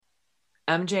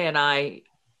MJ and I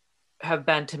have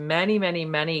been to many, many,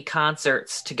 many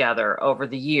concerts together over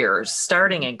the years,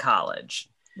 starting in college.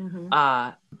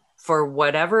 For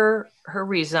whatever her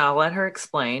reason, I'll let her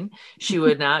explain, she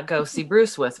would not go see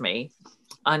Bruce with me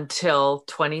until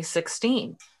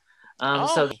 2016.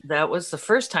 So that was the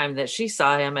first time that she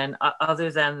saw him. And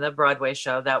other than the Broadway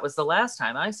show, that was the last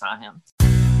time I saw him.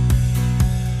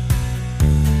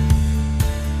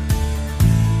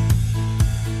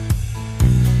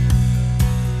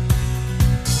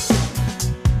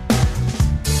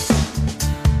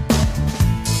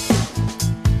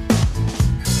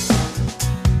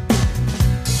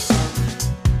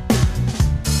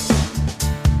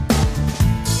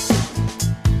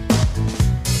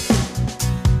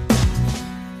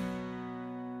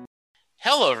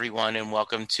 Hello, everyone, and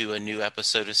welcome to a new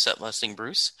episode of Set Listing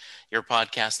Bruce, your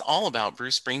podcast all about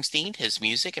Bruce Springsteen, his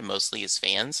music, and mostly his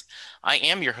fans. I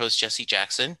am your host, Jesse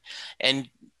Jackson, and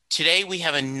today we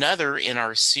have another in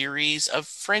our series of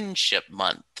Friendship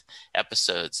Month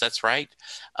episodes. That's right.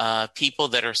 People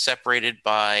that are separated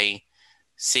by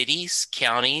cities,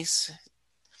 counties,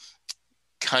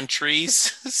 countries,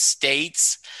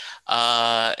 states,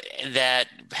 that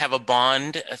have a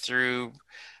bond through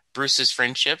Bruce's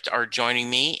friendship are joining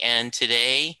me, and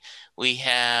today we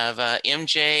have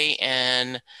MJ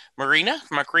and Macreena.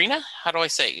 How do I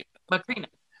say? Macreena.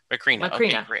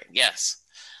 Okay, great. Yes.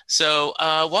 So,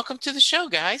 welcome to the show,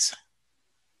 guys.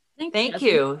 Thank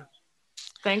you.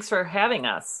 Thanks for having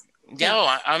us.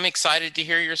 Yeah, I'm excited to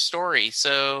hear your story.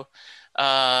 So,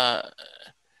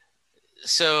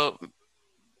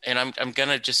 and I'm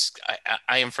gonna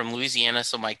I am from Louisiana,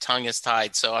 so my tongue is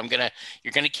tied. So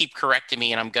you're gonna keep correcting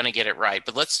me, and I'm gonna get it right.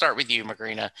 But let's start with you,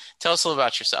 Macreena. Tell us a little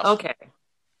about yourself. Okay.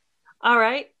 All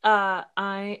right.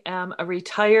 I am a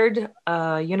retired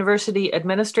university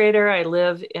administrator. I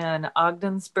live in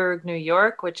Ogdensburg, New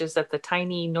York, which is at the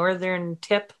tiny northern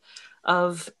tip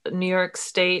of New York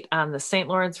State on the St.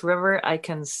 Lawrence River. I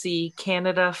can see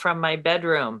Canada from my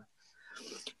bedroom.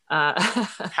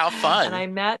 How fun.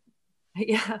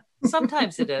 And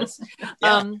sometimes it is.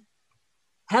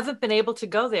 Haven't been able to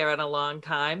go there in a long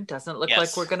time. Doesn't look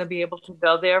like we're going to be able to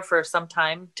go there for some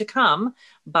time to come,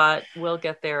 but we'll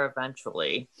get there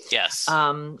eventually. Yes.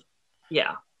 I've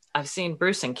seen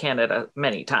Bruce in Canada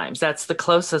many times. That's the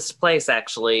closest place,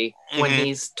 actually, when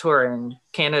he's touring.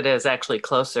 Canada is actually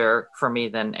closer for me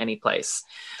than any place.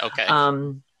 Okay.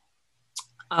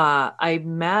 I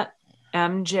met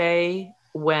MJ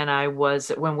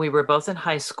when we were both in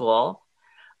high school.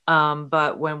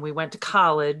 But when we went to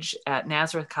college at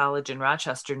Nazareth College in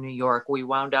Rochester, New York, we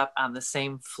wound up on the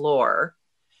same floor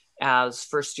as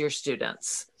first-year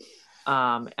students.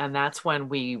 And that's when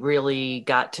we really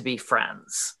got to be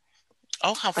friends.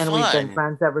 Oh, how fun. And we've been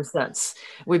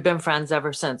friends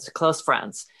ever since. Close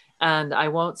friends. And I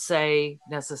won't say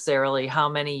necessarily how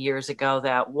many years ago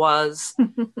that was,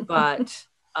 but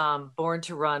Born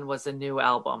to Run was a new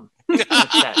album.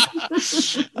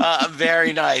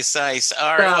 Very nice.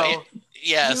 All right. So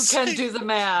yes. You can do the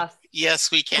math.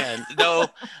 Yes, we can. Though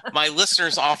my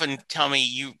listeners often tell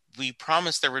me we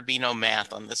promised there would be no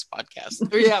math on this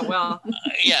podcast. Yeah, well,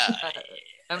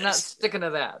 I'm not sticking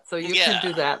to that. So you can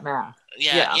do that math.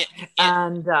 Yeah.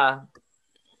 And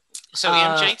so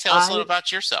MJ, tell us a little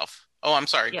about yourself. Oh, I'm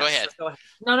sorry. Yes, go ahead.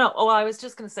 No. Oh, I was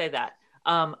just going to say that.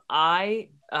 I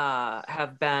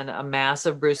have been a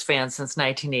massive Bruce fan since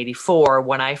 1984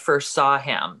 when I first saw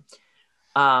him.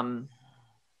 MJ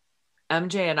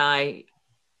and I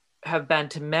have been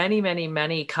to many, many,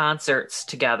 many concerts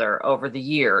together over the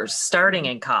years, starting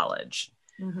in college.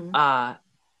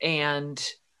 And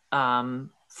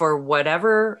for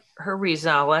whatever her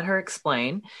reason, I'll let her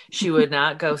explain, she would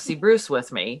not go see Bruce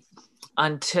with me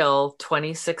until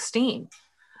 2016.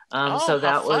 So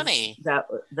that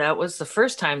was the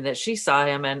first time that she saw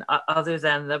him, and other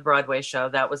than the Broadway show,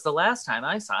 that was the last time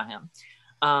I saw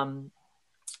him.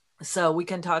 So we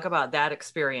can talk about that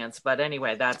experience, but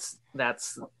anyway, that's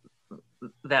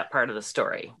that part of the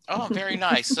story. Oh, very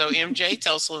nice. So MJ,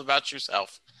 tell us a little about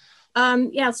yourself.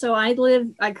 So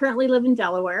I currently live in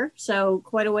Delaware, so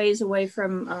quite a ways away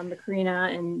from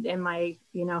Macreena and my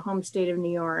home state of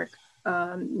New York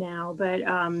now, but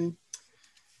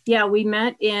we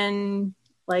met in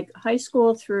high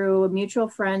school through a mutual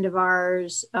friend of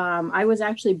ours. I was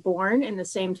actually born in the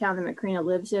same town that Macreena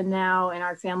lives in now, and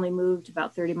our family moved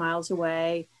about 30 miles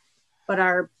away.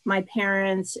 But my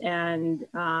parents and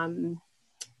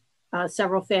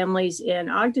several families in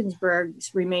Ogdensburg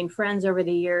remained friends over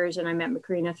the years, and I met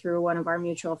Macreena through one of our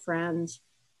mutual friends.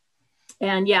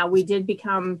 And we did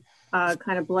become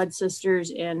kind of blood sisters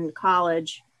in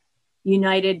college,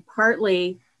 united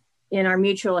partly in our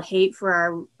mutual hate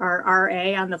for our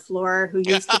RA on the floor who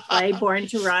used to play Born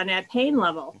to Run at pain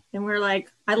level. And we're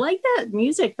like, I like that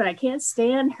music, but I can't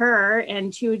stand her.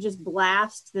 And she would just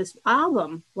blast this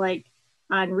album like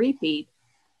on repeat.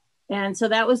 And so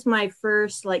that was my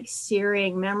first like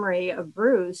searing memory of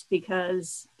Bruce,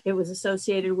 because it was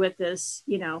associated with this,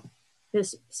 you know,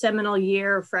 this seminal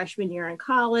year, freshman year in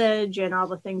college, and all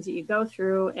the things that you go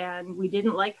through. And we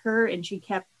didn't like her, and she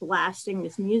kept blasting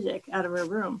this music out of her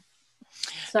room.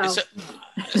 So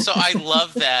I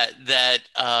love that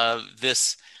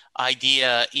this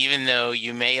idea, even though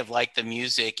you may have liked the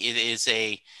music, it is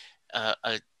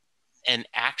an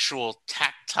actual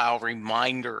tactile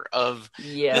reminder of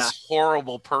this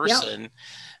horrible person.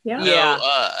 You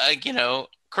know,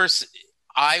 of course,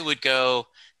 I would go,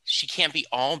 she can't be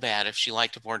all bad if she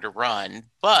liked Born to Run,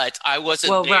 but I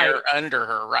wasn't there under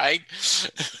her, right?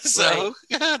 So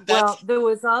well,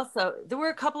 there were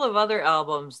a couple of other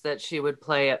albums that she would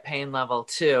play at pain level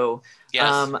too.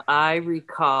 Yes. I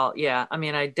recall,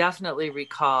 I definitely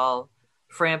recall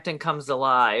Frampton Comes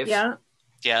Alive. Yeah.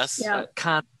 Yes.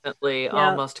 Constantly,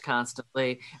 almost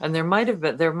constantly. And there might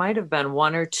have been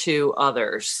one or two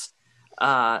others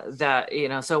that, you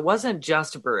know, so it wasn't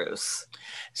just Bruce.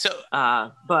 So,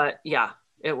 but yeah,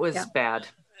 it was bad.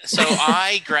 So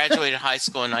I graduated high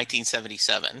school in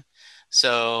 1977.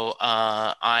 So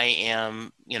I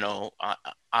am, you know,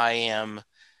 I am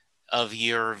of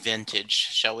your vintage,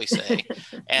 shall we say?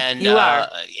 And you are.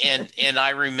 And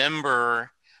I remember,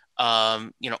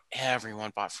 you know,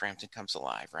 everyone bought Frampton Comes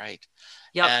Alive, right?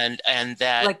 Yep. And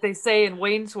that, like they say in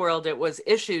Wayne's World, it was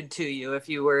issued to you if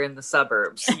you were in the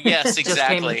suburbs. Yes,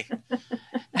 exactly.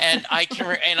 And I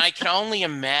can only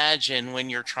imagine when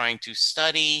you're trying to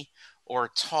study or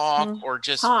talk or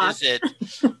just visit,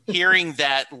 hearing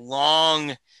that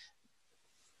long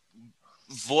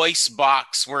voice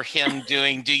box where him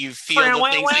doing, do you feel the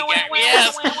things again?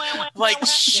 Yes. Like,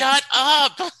 shut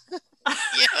up.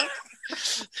 Yeah.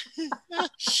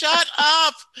 Shut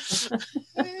up.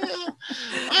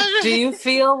 Do you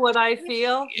feel what I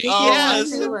feel?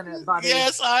 Yes. I'm feeling it, buddy.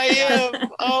 Yes, I am.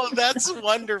 Oh, that's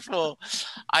wonderful.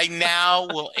 I now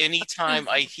will, anytime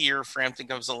I hear Frampton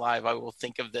Comes Alive, I will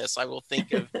think of this. I will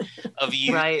think of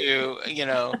you two, you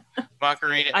know,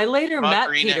 Macreena. I later met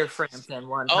Peter Frampton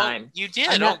one time. You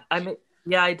did?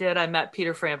 I did. I met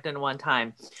Peter Frampton one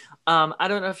time. I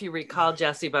don't know if you recall,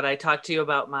 Jesse, but I talked to you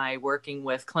about my working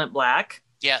with Clint Black.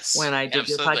 Yes. When I did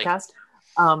your podcast.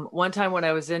 One time when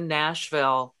I was in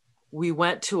Nashville, we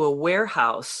went to a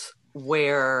warehouse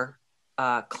where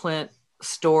Clint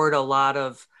stored a lot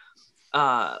of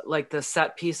like the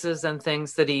set pieces and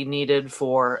things that he needed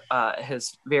for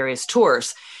his various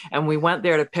tours. And we went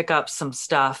there to pick up some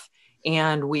stuff,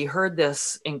 and we heard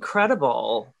this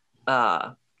incredible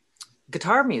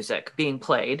guitar music being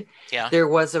played. Yeah. There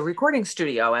was a recording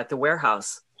studio at the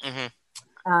warehouse. Mm-hmm.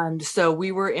 And so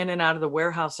we were in and out of the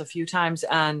warehouse a few times,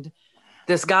 and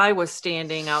this guy was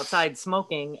standing outside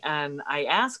smoking. And I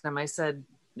asked him, I said,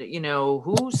 you know,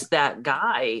 who's that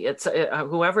guy? It's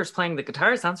whoever's playing the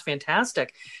guitar sounds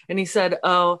fantastic. And he said,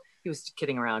 he was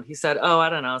kidding around. He said, I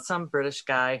don't know, some British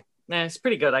guy. It's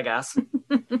pretty good, I guess.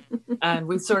 And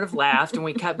we sort of laughed, and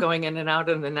we kept going in and out.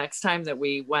 And the next time that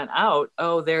we went out,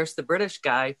 there's the British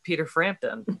guy, Peter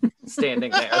Frampton, standing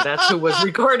there. That's who was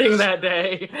recording that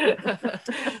day.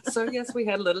 So yes, we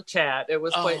had a little chat. It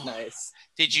was quite nice.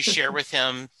 Did you share with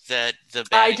him that the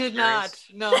bad I did not.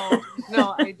 No,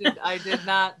 I did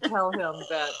not tell him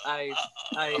that I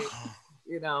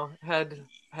you know, had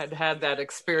that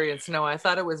experience. No, I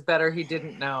thought it was better he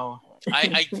didn't know.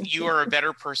 You are a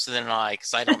better person than I,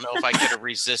 because I don't know if I could have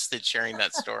resisted sharing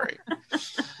that story.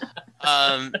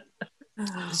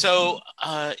 So,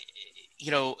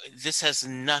 you know, this has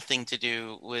nothing to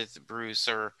do with Bruce,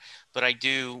 but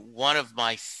one of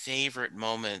my favorite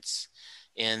moments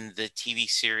in the TV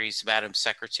series Madam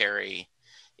Secretary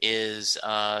is,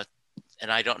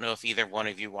 and I don't know if either one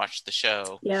of you watched the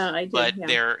show. Yeah, I did. But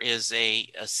there is a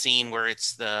scene where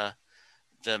it's the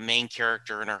main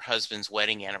character and her husband's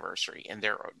wedding anniversary, and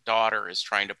their daughter is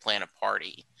trying to plan a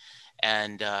party.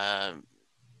 And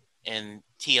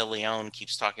Tia Leone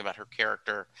keeps talking about her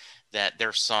character, that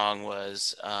their song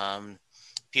was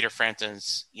Peter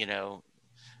Frampton's, you know,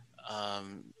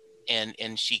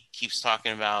 and she keeps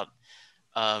talking about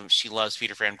she loves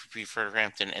Peter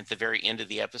Frampton. At the very end of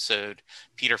the episode,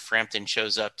 Peter Frampton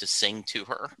shows up to sing to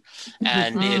her.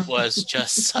 And it was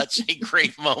just such a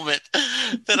great moment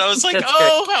that I was like,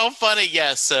 how funny.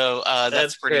 Yeah. So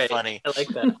that's pretty great. Funny. I like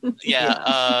that.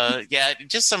 Yeah.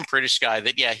 Just some British guy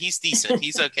he's decent.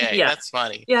 He's okay. That's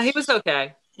funny. Yeah, he was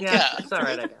okay. Yeah. It's all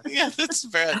right, I guess. Yeah,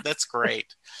 that's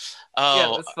great. Yeah,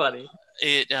 Oh, it was funny.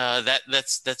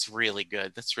 That's really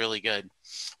good. That's really good.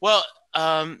 Well,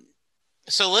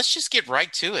 so let's just get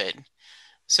right to it.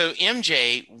 So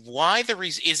MJ, why the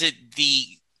reason is it the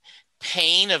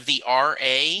pain of the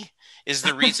RA is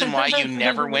the reason why you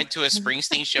never went to a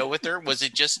Springsteen show with her? Was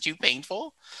it just too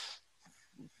painful?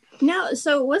 No,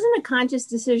 so it wasn't a conscious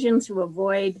decision to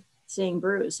avoid seeing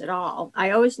Bruce at all.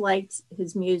 I always liked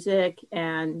his music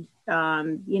and,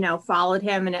 followed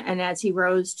him. And as he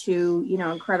rose to,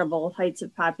 incredible heights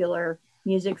of popular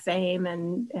music fame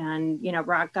and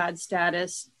rock god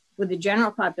status with the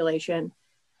general population,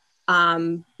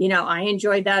 I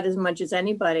enjoyed that as much as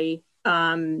anybody.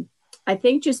 I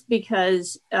think just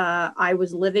because I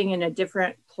was living in a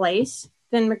different place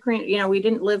than Macreena, we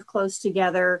didn't live close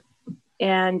together,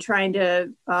 and trying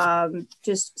to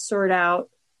just sort out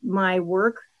my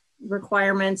work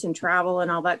requirements and travel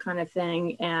and all that kind of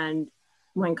thing. And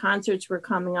when concerts were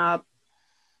coming up,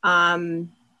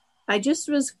 I just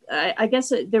was, I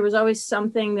guess there was always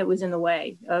something that was in the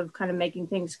way of kind of making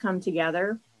things come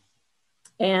together.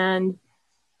 And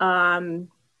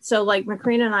so like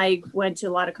Macreena and I went to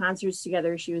a lot of concerts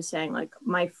together. She was saying like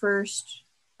my first,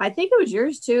 I think it was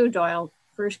yours too, Doyle,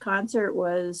 first concert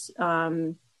was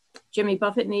Jimmy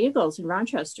Buffett and the Eagles in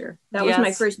Rochester. That was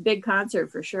my first big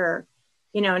concert for sure.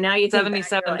 Now you think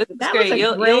 77. Like, that was great.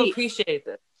 You'll appreciate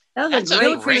this. That was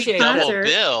a great double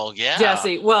bill. Yeah.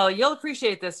 Jesse. Well, you'll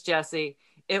appreciate this, Jesse.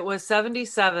 It was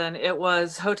 77. It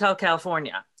was Hotel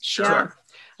California. Sure.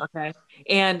 Okay.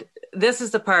 And this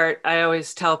is the part I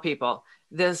always tell people.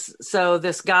 This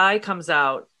guy comes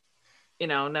out,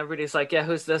 and everybody's like, yeah,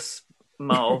 who's this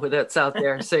Mo that's out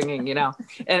there singing,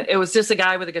 and it was just a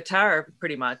guy with a guitar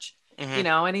pretty much,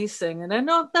 and he's singing, and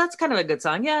no, that's kind of a good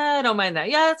song. Yeah, I don't mind that.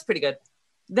 Yeah, that's pretty good.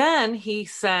 Then he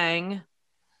sang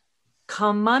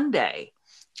Come Monday.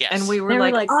 Yes. And we were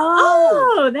like, that's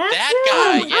that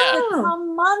guy. Yeah.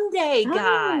 Come Monday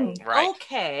guy. Right.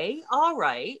 Okay. All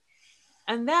right.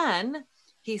 And then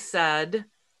he said,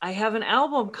 I have an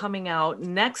album coming out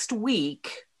next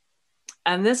week,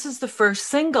 and this is the first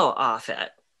single off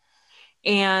it.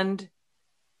 And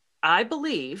I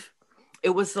believe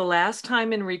it was the last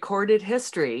time in recorded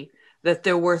history that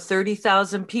there were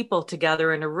 30,000 people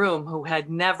together in a room who had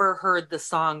never heard the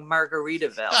song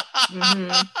Margaritaville.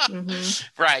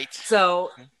 Right.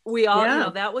 So we all,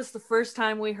 that was the first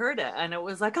time we heard it. And it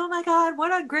was like, oh my God,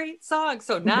 what a great song.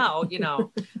 So now,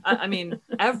 I mean,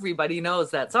 everybody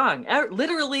knows that song.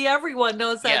 Literally everyone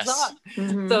knows that song.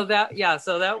 So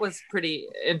that was pretty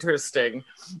interesting.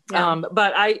 Yeah.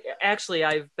 But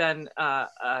I've been,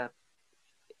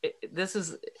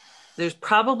 there's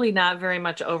probably not very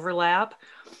much overlap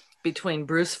between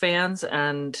Bruce fans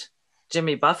and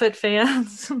Jimmy Buffett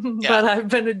fans, but I've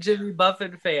been a Jimmy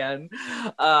Buffett fan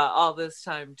all this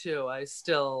time too. I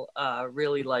still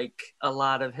really like a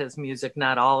lot of his music,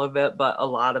 not all of it, but a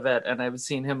lot of it. And I've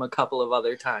seen him a couple of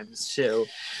other times too.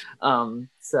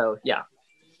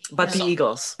 But the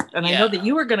Eagles, and I know that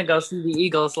you were going to go see the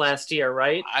Eagles last year,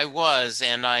 right? I was,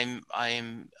 and I'm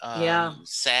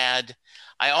sad.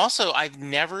 I've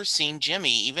never seen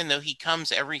Jimmy, even though he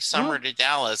comes every summer to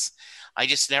Dallas. I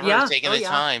just never have taken the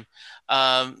time.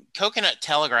 Coconut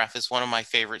Telegraph is one of my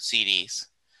favorite CDs.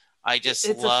 It's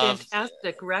a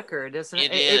fantastic record, isn't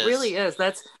it? It really is.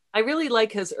 I really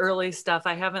like his early stuff.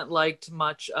 I haven't liked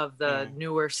much of the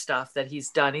newer stuff that he's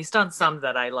done. He's done some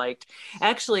that I liked.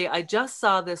 Actually, I just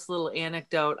saw this little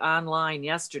anecdote online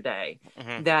yesterday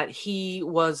that he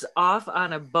was off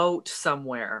on a boat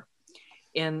somewhere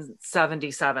in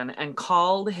 77 and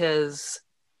called his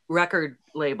record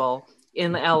label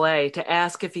in LA to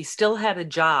ask if he still had a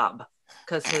job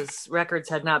because his records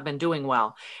had not been doing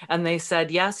well. And they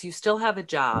said, yes, you still have a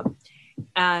job.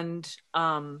 And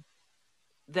the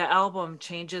album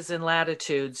Changes in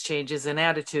Latitudes, Changes in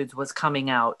Attitudes was coming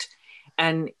out.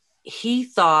 And he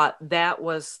thought that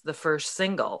was the first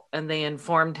single. And they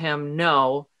informed him,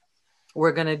 no,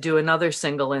 we're going to do another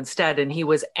single instead. And he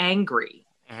was angry.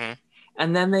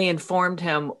 And then they informed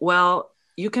him, well,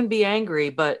 you can be angry,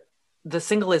 but the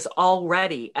single is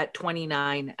already at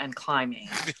 29 and climbing.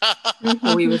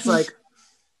 So he was like,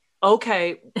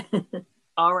 okay,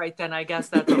 all right, then I guess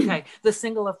that's okay. The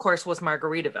single, of course, was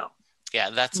Margaritaville. Yeah,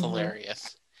 that's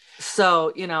hilarious.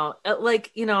 So,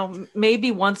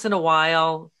 maybe once in a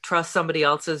while, trust somebody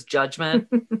else's judgment.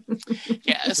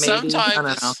 Yeah,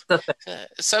 sometimes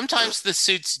the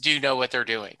suits do know what they're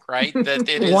doing, right?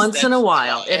 Once in a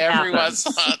while, every once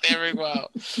in a while.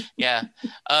 Yeah.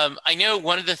 I know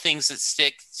one of the things that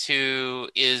stick to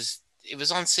is it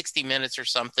was on 60 Minutes or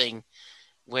something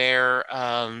where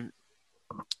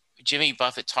Jimmy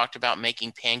Buffett talked about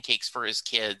making pancakes for his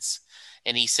kids.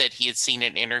 and he said he had seen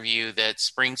an interview that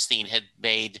Springsteen had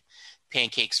made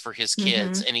pancakes for his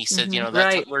kids, and he said,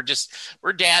 that's what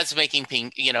we're dads making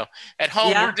at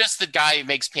home. We're just the guy who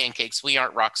makes pancakes. We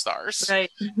aren't rock stars, right?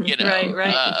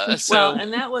 Right. Well,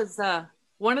 and that was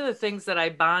one of the things that I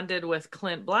bonded with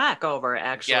Clint Black over.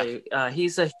 Actually,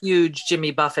 he's a huge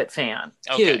Jimmy Buffett fan,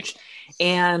 huge,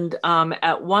 and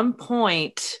at one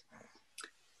point,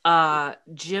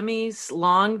 Jimmy's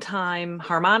longtime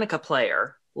harmonica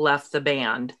player left the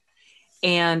band,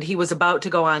 and he was about to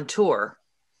go on tour.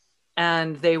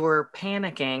 And they were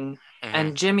panicking.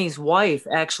 And Jimmy's wife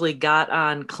actually got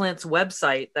on Clint's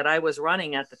website that I was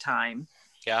running at the time.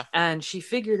 Yeah. And she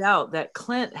figured out that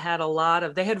Clint had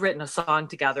they had written a song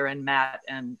together and met,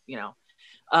 and,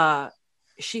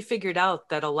 she figured out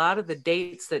that a lot of the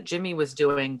dates that Jimmy was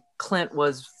doing, Clint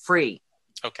was free.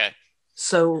 Okay.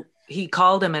 So he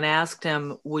called him and asked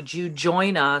him, would you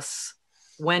join us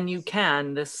when you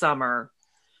can this summer,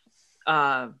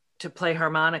 to play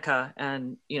harmonica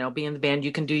and, be in the band.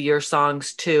 You can do your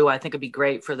songs too. I think it'd be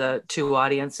great for the two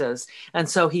audiences. And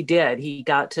so he did. He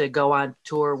got to go on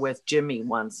tour with Jimmy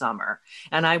one summer.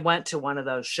 And I went to one of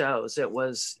those shows. It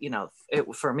was,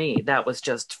 for me, that was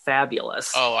just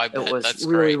fabulous. Oh, I bet. It was That's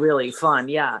really, great. really fun.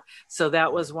 Yeah. So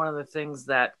that was one of the things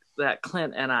that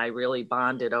Clint and I really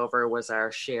bonded over, was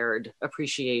our shared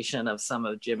appreciation of some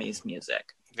of Jimmy's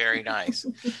music. Very nice.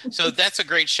 So that's a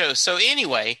great show. So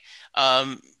anyway,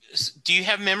 do you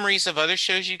have memories of other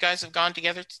shows you guys have gone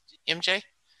together, MJ?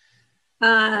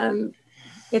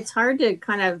 It's hard to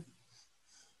kind of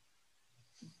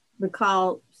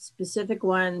recall specific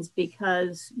ones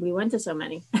because we went to so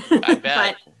many. I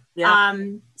bet.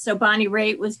 So Bonnie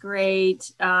Raitt was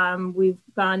great. We've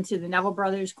gone to the Neville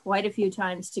Brothers quite a few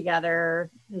times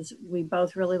together because we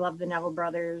both really love the Neville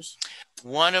Brothers.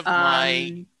 One of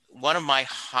my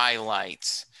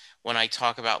highlights when I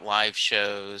talk about live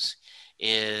shows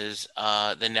is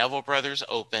the Neville Brothers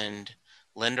opened,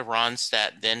 Linda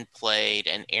Ronstadt then played,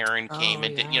 and Aaron came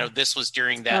and did, this was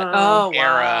during that era.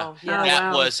 Wow. Yeah.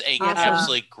 That was a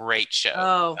absolutely great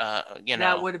show.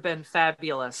 That would have been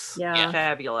fabulous. Yeah.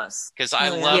 Fabulous. Because I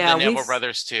love the Neville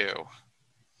Brothers too.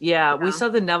 Yeah, we saw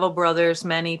the Neville Brothers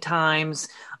many times.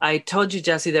 I told you,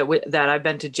 Jesse, that I've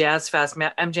been to Jazz Fest.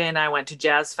 MJ and I went to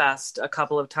Jazz Fest a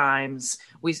couple of times.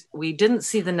 We didn't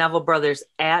see the Neville Brothers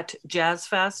at Jazz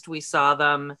Fest. We saw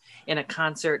them in a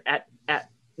concert at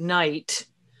night,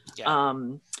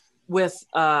 with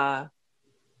Los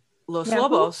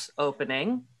Lobos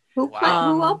opening. Who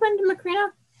opened, Macreena?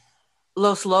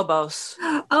 Los Lobos.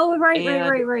 Oh,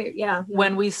 right. Yeah.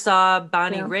 When we saw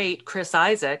Bonnie Raitt, Chris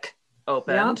Isaak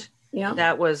opened. Yeah.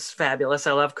 That was fabulous.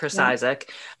 I love Chris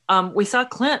Isaak. We saw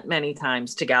Clint many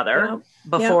times together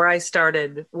before I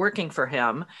started working for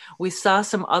him. We saw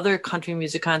some other country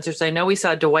music concerts. I know we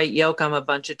saw Dwight Yoakam a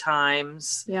bunch of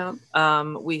times. Yeah.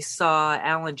 We saw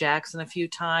Alan Jackson a few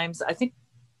times. I think,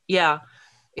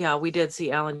 we did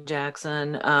see Alan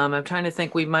Jackson. I'm trying to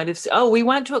think. We might have we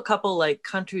went to a couple like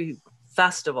country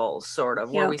festivals sort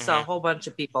of where we saw a whole bunch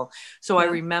of people. So I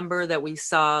remember that we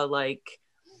saw like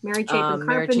Mary Chapin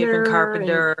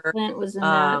Carpenter. And Clint was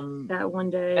in that one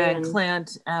day. And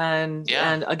Clint and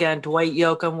again, Dwight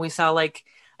Yoakam. We saw I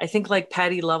think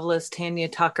Patty Loveless, Tanya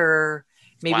Tucker,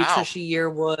 maybe Trisha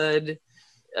Yearwood,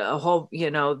 a whole,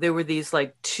 there were these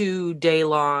 2-day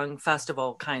long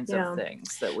festival kinds of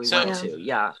things that we went to.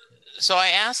 Yeah. So I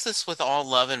asked this with all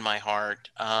love in my heart.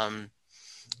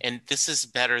 And this is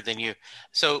better than you.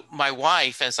 So my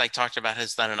wife, as I talked about,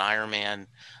 has done an Ironman.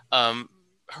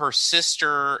 Her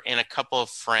sister and a couple of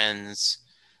friends,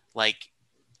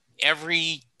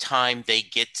 every time they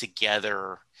get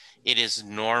together, it is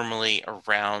normally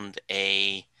around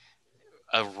a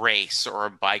race or a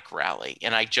bike rally.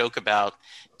 And I joke about,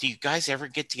 do you guys ever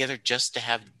get together just to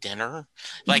have dinner?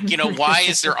 Why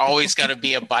is there always got to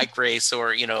be a bike race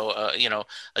or, a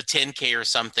 10K or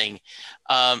something?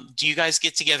 Do you guys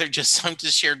get together just to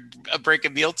share a break a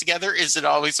meal together? Is it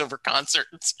always over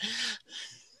concerts?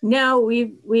 No,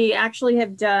 we actually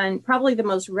have done probably the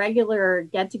most regular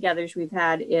get-togethers we've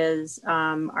had is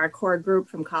our core group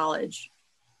from college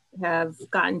have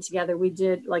gotten together. We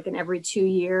did an every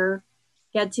 2-year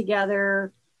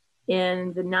get-together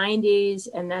in the 90s,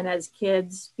 and then as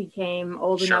kids became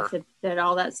old enough that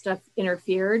all that stuff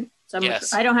interfered. So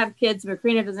I don't have kids.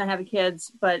 Macreena doesn't have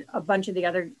kids, but a bunch of the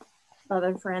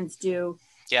other friends do.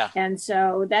 Yeah. And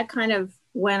so that kind of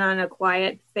went on a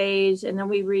quiet phase, and then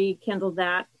we rekindled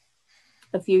that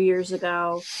a few years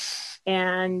ago.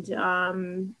 And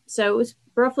so it was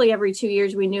roughly every 2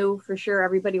 years. We knew for sure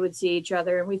everybody would see each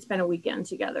other, and we'd spend a weekend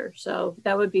together. So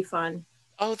that would be fun.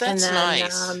 Oh, that's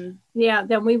nice.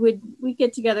 Then we'd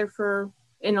get together for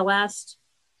in the last,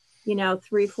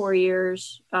 3-4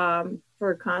 years,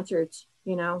 for concerts,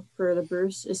 for the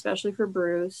Bruce, especially for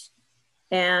Bruce.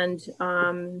 And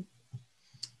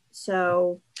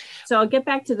so I'll get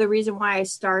back to the reason why I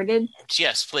started.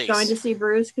 Yes, please. Going to see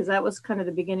Bruce, because that was kind of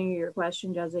the beginning of your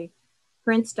question, Jesse.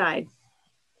 Prince died.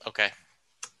 Okay.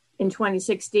 In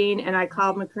 2016, and I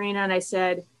called Macreena and I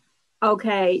said,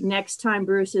 okay, next time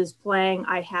Bruce is playing,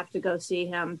 I have to go see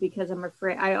him, because I'm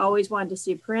afraid. I always wanted to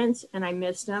see Prince and I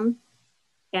missed him.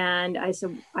 And I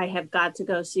said, I have got to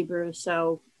go see Bruce,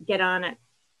 so get on it.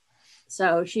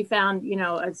 So she found,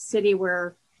 a city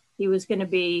where he was going to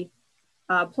be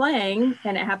playing,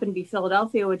 and it happened to be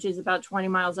Philadelphia, which is about 20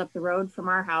 miles up the road from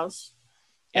our house.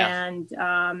 Yeah.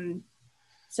 And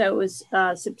so it was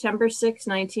September 6th,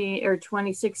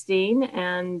 2016,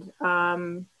 and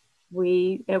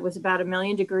it was about 1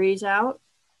 million degrees out.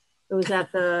 It was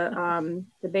at the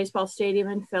baseball stadium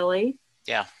in Philly.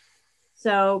 Yeah.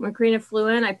 So Macreena flew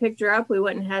in. I picked her up. We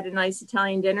went and had a nice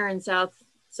Italian dinner in South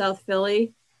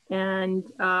Philly. And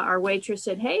our waitress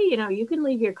said, hey, you can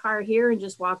leave your car here and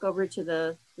just walk over to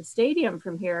the stadium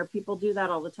from here. People do that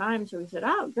all the time. So we said,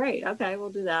 oh, great. Okay, we'll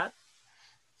do that.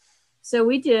 So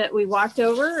we did. We walked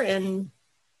over and,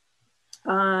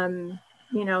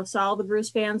 saw all the Bruce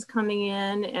fans coming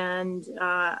in. And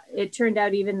it turned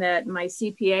out even that my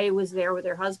CPA was there with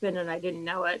her husband, and I didn't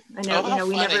know it. I know,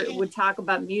 we never would talk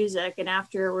about music. And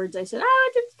afterwards I said, I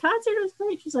did the concert. It was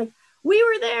great. She's like, we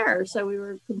were there. So we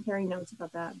were comparing notes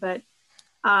about that. But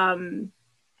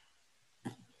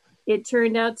it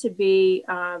turned out to be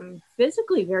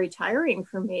physically very tiring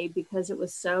for me, because it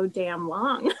was so damn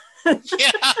long.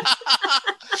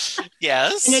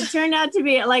 Yes. And it turned out to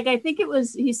be I think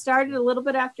he started a little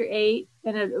bit after 8,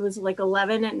 and it was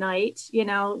 11 at night.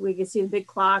 We could see the big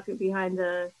clock behind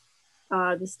the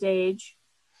stage.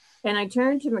 And I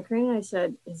turned to Macreena and I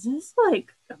said, is this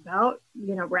about,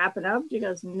 wrapping up? She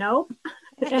goes, nope.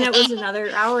 And it was another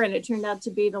hour, and it turned out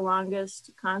to be the longest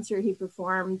concert he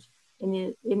performed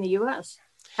in the U.S.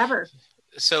 ever.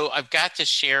 So I've got to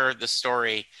share the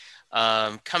story.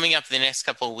 Coming up the next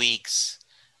couple of weeks,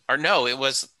 or no,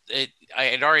 I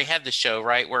had already had the show,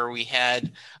 right, where we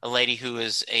had a lady who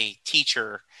is a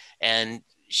teacher, and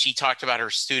she talked about her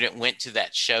student went to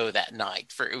that show that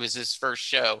night. It was his first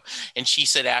show. And she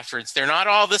said afterwards, they're not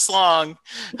all this long.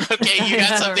 Okay, you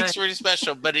got something right. Pretty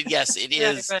special. But yes, it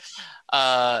is. Right.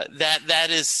 That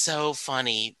is so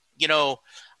funny.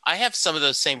 I have some of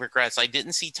those same regrets. I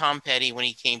didn't see Tom Petty when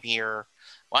he came here.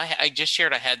 Well, I just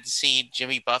shared I had to see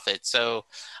Jimmy Buffett. So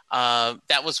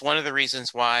that was one of the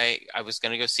reasons why I was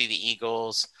going to go see the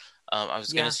Eagles. I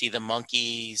was going to see the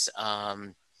Monkees.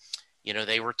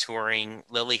 They were touring.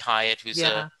 Lily Hyatt, who's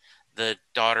the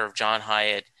daughter of John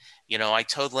Hyatt. I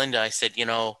told Linda, I said,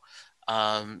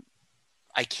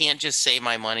 I can't just save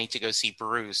my money to go see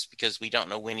Bruce, because we don't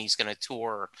know when he's going to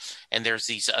tour. And there's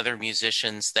these other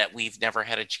musicians that we've never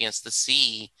had a chance to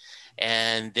see.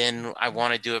 And then I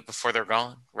want to do it before they're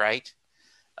gone. Right.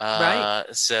 Right.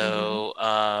 So,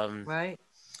 right.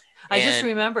 I just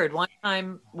remembered one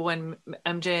time when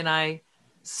MJ and I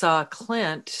saw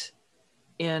Clint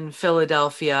in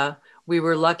Philadelphia, we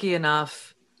were lucky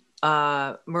enough.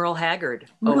 Merle Haggard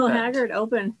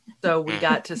opened. So we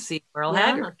got to see Merle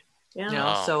Haggard.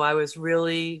 Yeah. So I was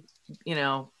really,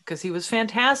 because he was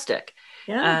fantastic.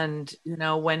 Yeah. And,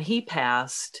 when he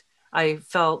passed, I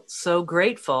felt so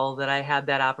grateful that I had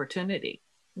that opportunity.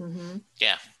 Mm-hmm.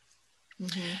 Yeah.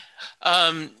 Mm-hmm.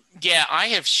 I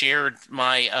have shared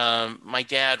my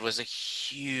dad was a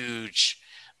huge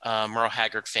Merle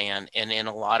Haggard fan. And in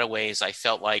a lot of ways, I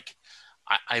felt like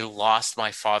I lost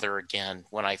my father again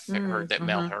when I heard that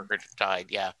Merle Haggard died.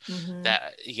 Yeah. Mm-hmm.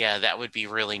 That would be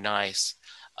really nice.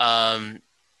 It's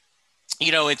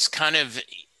kind of,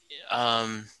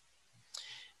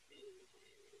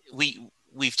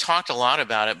 we've talked a lot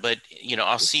about it, but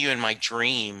I'll See You in My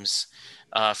Dreams,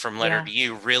 from Letter to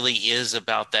You really is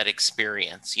about that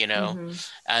experience, and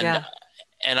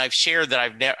I've shared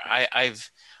that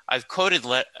I've quoted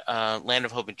Land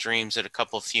of Hope and Dreams at a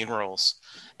couple of funerals,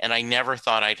 and I never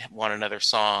thought I'd want another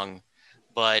song,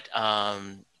 but,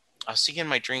 I'll See You in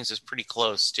My Dreams is pretty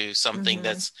close to something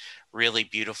that's really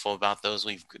beautiful about those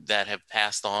that have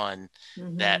passed on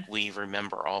that we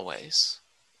remember always.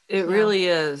 It really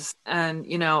is. And,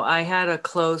 I had a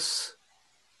close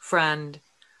friend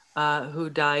who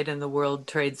died in the World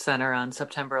Trade Center on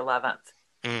September 11th.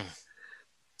 Mm.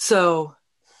 So,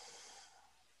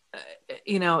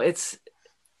 it's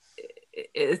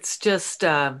just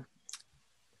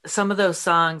some of those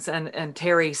songs, and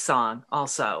Terry's song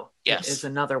also is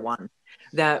another one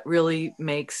that really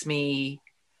makes me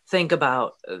think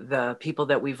about the people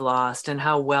that we've lost and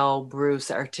how well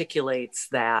Bruce articulates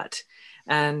that.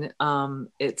 And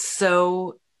it's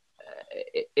so,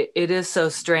 it is so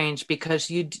strange because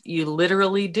you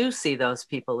literally do see those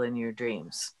people in your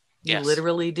dreams. You Yes.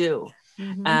 literally do.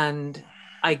 Mm-hmm. And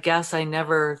I guess I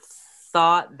never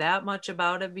thought that much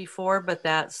about it before, but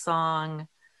that song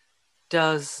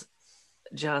does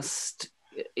just,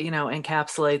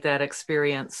 encapsulate that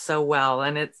experience so well.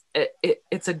 And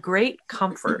it's a great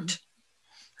comfort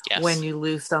yes. when you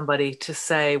lose somebody to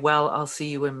say, well, I'll see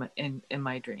you in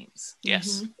my dreams.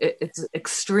 Yes. It's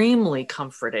extremely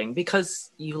comforting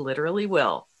because you literally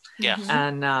will. Yeah.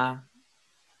 And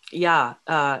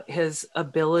his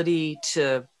ability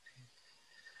to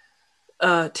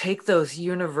take those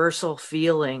universal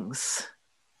feelings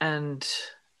and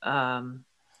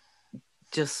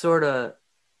just sort of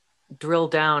drill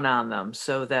down on them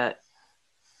so that,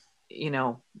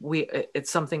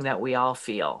 it's something that we all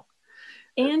feel.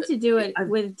 And to do it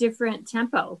with different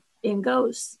tempo in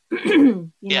Ghosts.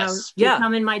 You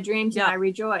come in my dreams and I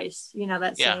rejoice.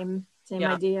 That same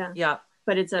idea. Yeah.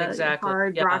 But it's a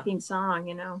hard rocking song,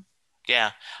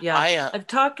 Yeah. Yeah.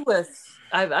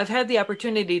 I've had the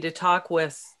opportunity to talk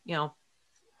with,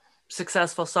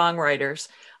 successful songwriters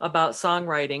about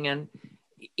songwriting, and,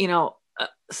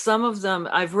 some of them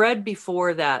I've read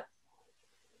before that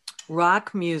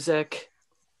rock music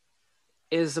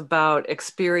is about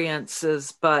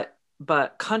experiences, but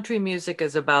country music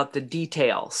is about the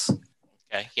details.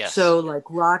 Okay. Yes. So like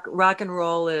rock and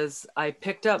roll is, I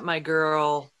picked up my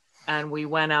girl and we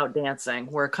went out dancing,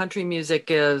 where country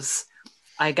music is,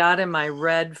 I got in my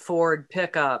red Ford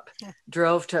pickup,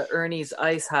 drove to Ernie's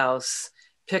Ice House,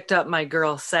 picked up my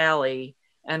girl Sally,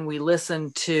 and we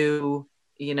listened to,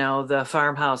 the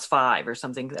Farmhouse 5 or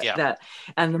something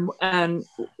and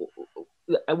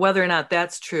whether or not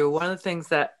that's true, one of the things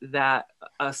that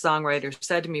a songwriter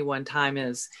said to me one time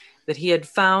is that he had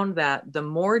found that the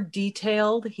more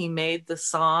detailed he made the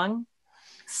song,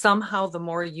 somehow the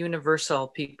more universal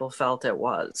people felt it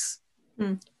was.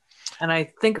 And I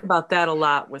think about that a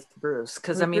lot with Bruce,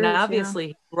 because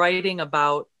obviously writing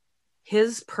about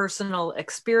his personal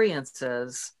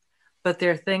experiences, but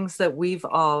they're things that we've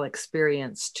all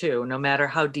experienced too, no matter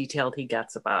how detailed he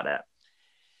gets about it.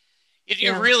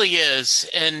 It really is.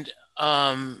 And,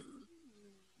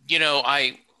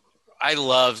 I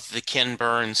love the Ken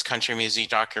Burns country music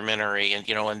documentary, and,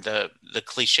 and the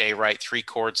cliche, right? 3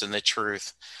 chords and the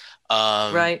truth.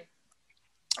 Right.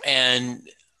 And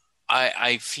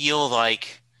I feel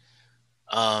like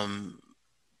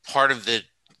part of the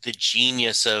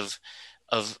genius of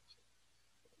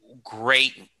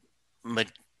great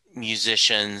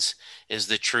musicians is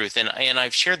the truth. And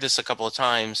I've shared this a couple of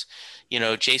times.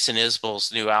 Jason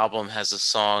Isbell's new album has a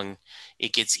song,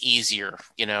 It Gets Easier,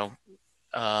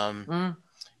 and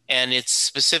it's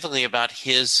specifically about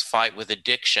his fight with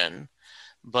addiction.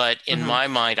 But in my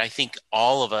mind, I think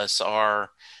all of us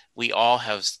we all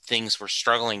have things we're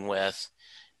struggling with.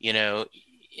 It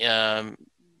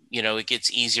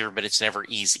gets easier, but it's never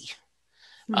easy.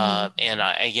 And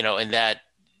and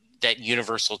that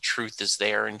universal truth is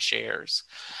there and shares.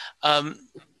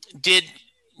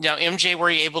 Now, MJ,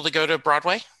 were you able to go to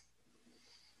Broadway?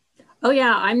 Oh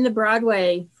yeah, I'm the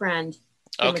Broadway friend.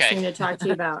 Okay. Macreena talked to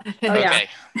you about. Oh okay.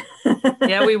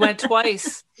 Yeah, we went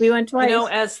twice.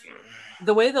 As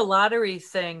the way the lottery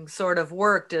thing sort of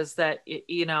worked is that it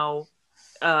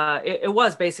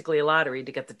was basically a lottery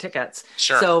to get the tickets.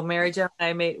 Sure. So Mary Jo and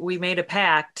I made a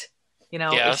pact.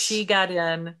 Yes. If she got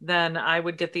in, then I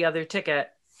would get the other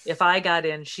ticket. If I got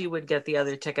in, she would get the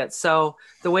other ticket. So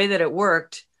the way that it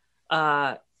worked,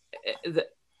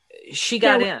 she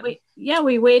got in.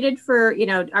 We waited for,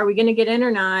 are we going to get in or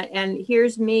not? And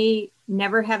here's me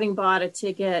never having bought a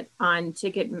ticket on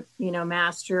Ticket,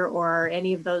 Master or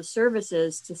any of those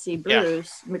services to see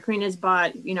Bruce. Yeah. Macreena's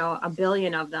bought, 1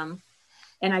 billion of them.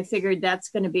 And I figured that's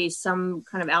going to be some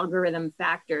kind of algorithm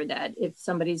factor that if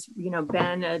somebody's,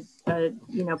 been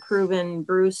a proven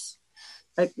Bruce,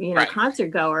 concert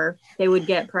goer, they would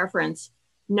get preference.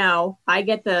 No, I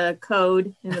get the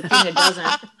code and Macreena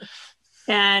doesn't.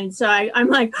 And so I'm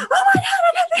like, oh my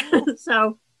God.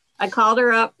 So I called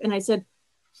her up and I said,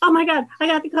 oh my God, I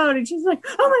got the code. And she's like,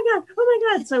 oh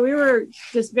my God. So we were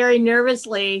just very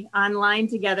nervously online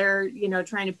together,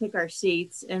 trying to pick our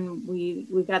seats. And we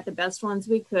got the best ones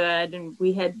we could. And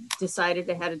we had decided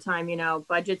ahead of time,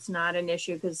 budget's not an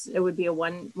issue because it would be a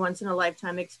once in a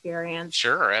lifetime experience.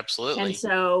 Sure, absolutely. And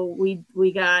so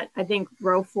we got, I think,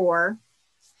 row 4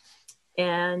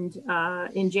 and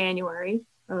in January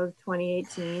of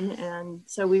 2018. And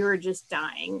so we were just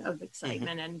dying of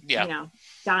excitement and,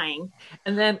 dying.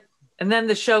 And And then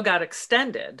the show got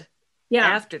extended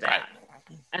after that. Right.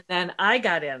 And then I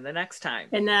got in the next time.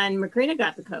 And then Macreena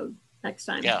got the code next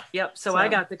time. Yeah. Yep. So I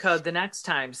got the code the next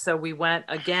time. So we went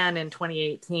again in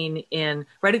 2018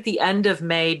 right at the end of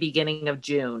May, beginning of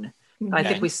June. Okay. I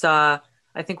think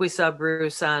we saw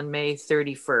Bruce on May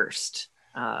 31st.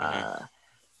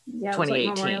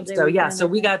 2018. Like so yeah, so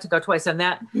we got to go twice. And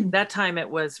that time it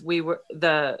was,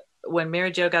 when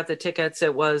Mary Jo got the tickets,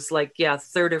 it was like,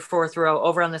 third or fourth row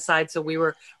over on the side. So we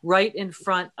were right in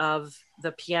front of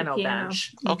the piano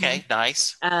bench. Okay,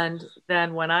 nice. And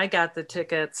then when I got the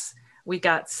tickets, we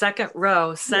got second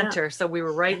row center. Yeah. So we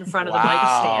were right in front of the mic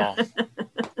stand.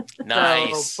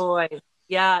 Nice. So boy,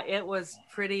 yeah, it was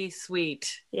pretty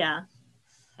sweet. Yeah.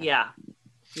 Yeah.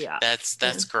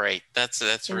 That's great.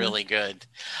 That's really good.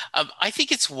 I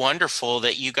think it's wonderful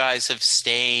that you guys have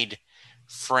stayed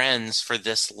friends for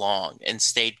this long and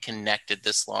stayed connected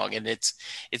this long. And it's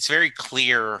very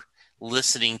clear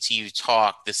listening to you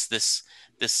talk, this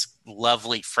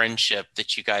lovely friendship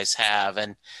that you guys have.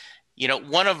 And,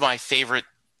 one of my favorite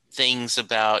things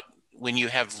about when you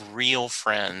have real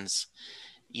friends,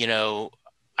 I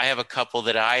have a couple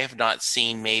that I have not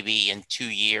seen maybe in 2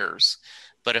 years,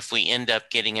 but if we end up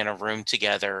getting in a room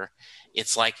together,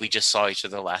 it's like we just saw each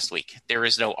other last week. There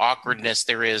is no awkwardness.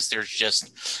 There's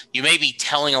just, you may be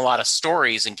telling a lot of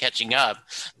stories and catching up,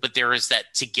 but there is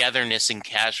that togetherness and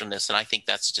casualness. And I think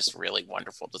that's just really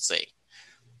wonderful to see.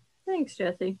 Thanks,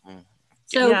 Jesse.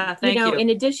 So, thank you. In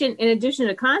addition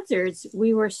to concerts,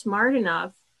 we were smart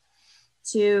enough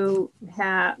to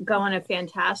go on a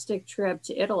fantastic trip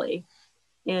to Italy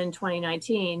in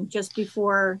 2019, just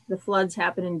before the floods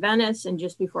happened in Venice and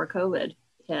just before COVID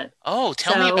hit. Oh,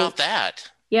 tell me about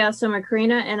that. Yeah, so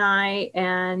Macreena and I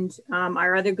and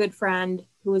our other good friend,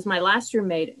 who was my last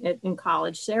roommate in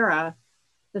college, Sarah,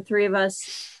 the three of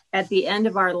us at the end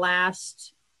of our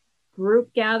last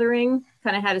group gathering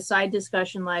kind of had a side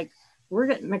discussion like,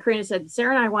 Macreena said,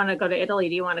 Sarah and I want to go to Italy.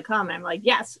 Do you want to come? And I'm like,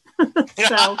 yes.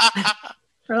 So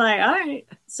we're like, all right.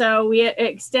 So we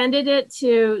extended it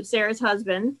to Sarah's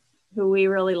husband, who we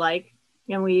really like.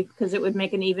 And because it would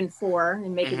make an even 4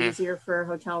 and make it easier for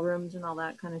hotel rooms and all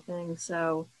that kind of thing.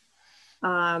 So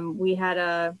we had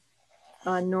a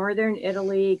Northern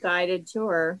Italy guided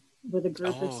tour with a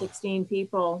group of 16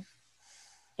 people.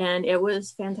 And it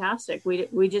was fantastic.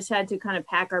 We just had to kind of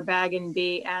pack our bag and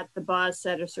be at the bus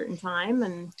at a certain time.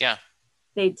 And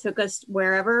they took us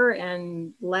wherever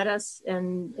and led us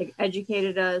and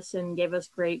educated us and gave us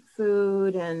great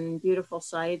food and beautiful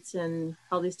sights and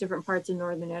all these different parts of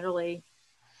Northern Italy.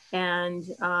 And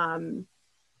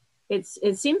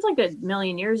it seems like a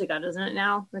million years ago, doesn't it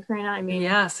now, Macreena? I mean,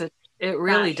 yes, it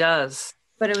really does.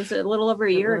 But it was a little over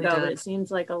a year ago, but it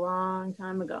seems like a long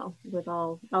time ago with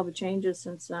all the changes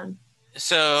since then.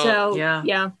 So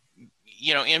yeah.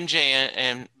 MJ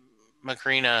and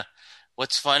Macreena,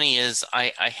 what's funny is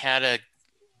I had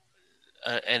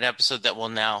an episode that will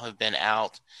now have been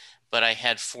out, but I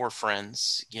had 4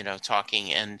 friends,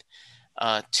 talking, and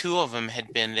 2 of them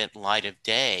had been at Light of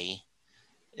Day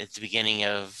at the beginning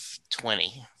of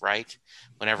 20, right?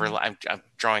 Whenever I'm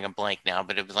drawing a blank now,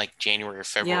 but it was like January or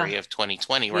February of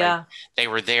 2020, right? Yeah. They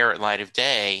were there at Light of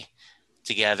Day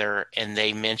together, and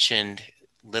they mentioned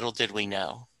Little Did We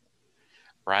Know,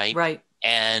 right? Right.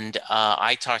 And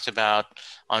I talked about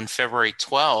on February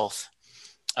 12th,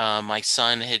 my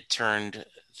son had turned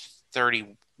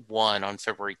 31 on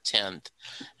February 10th.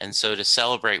 And so to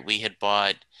celebrate, we had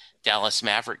bought Dallas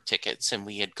Maverick tickets, and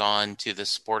we had gone to the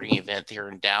sporting event here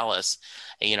in Dallas,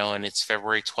 and it's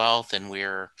February 12th, and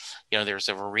we're, there's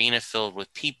an arena filled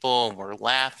with people, and we're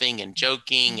laughing and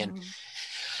joking,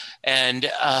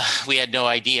 and we had no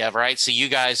idea, right? So you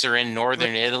guys are in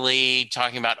Northern Italy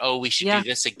talking about, we should do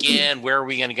this again. Where are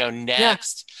we going to go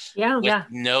next? Yeah. With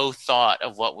no thought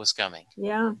of what was coming.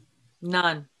 Yeah.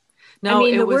 None. No,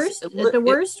 I mean, the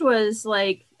worst was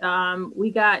like,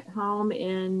 we got home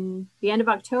in the end of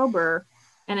October,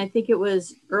 and I think it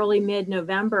was early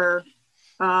mid-November.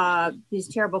 These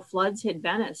terrible floods hit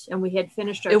Venice, and we had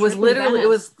finished our. It was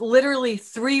literally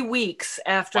 3 weeks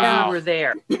after we were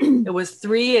there. It was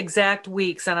 3 exact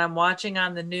weeks, and I'm watching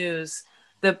on the news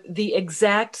the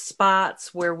exact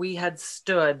spots where we had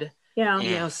stood.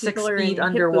 Yeah, 6 feet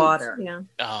underwater. Yeah.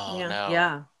 Oh no.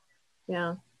 Yeah.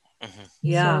 Yeah. Mm-hmm.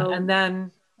 Yeah. And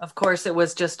then, of course, it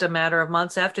was just a matter of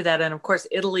months after that. And of course,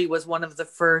 Italy was one of the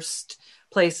first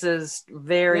places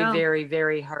very, very,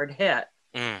 very hard hit.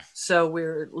 So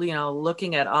we're,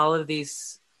 looking at all of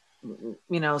these,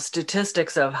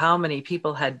 statistics of how many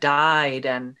people had died.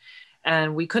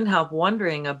 And we couldn't help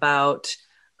wondering about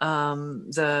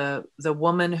the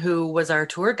woman who was our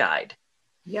tour guide.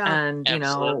 Yeah. And,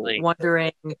 Absolutely.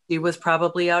 wondering, she was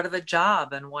probably out of a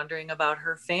job and wondering about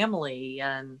her family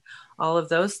and all of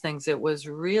those things. It was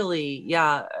really,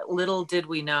 little did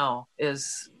we know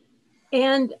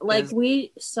And like is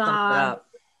we summed it saw up.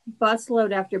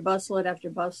 busload after busload after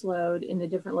busload in the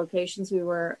different locations we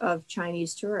were of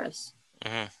Chinese tourists.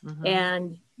 Mm-hmm.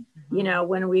 And,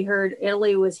 when we heard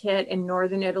Italy was hit in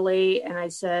northern Italy, and I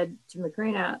said to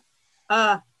Macreena,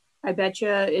 I bet you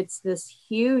it's this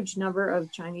huge number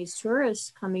of Chinese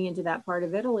tourists coming into that part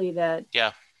of Italy that,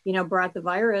 brought the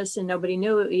virus, and nobody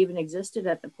knew it even existed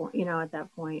at the point, at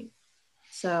that point.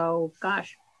 So,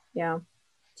 gosh, yeah.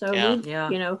 So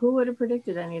who would have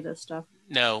predicted any of this stuff?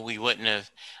 No, we wouldn't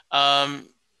have.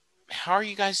 How are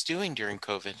you guys doing during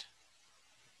COVID?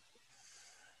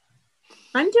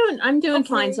 I'm doing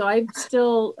fine.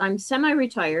 So I'm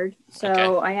semi-retired.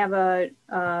 So I have a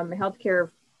healthcare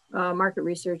market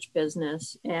research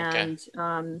business, and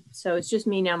so it's just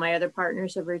me now. My other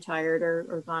partners have retired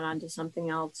or gone on to something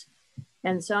else,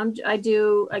 and so I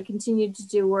continue to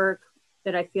do work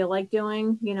that I feel like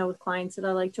doing, with clients that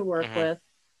I like to work with.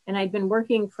 And I've been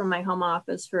working from my home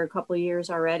office for a couple of years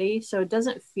already, so it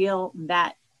doesn't feel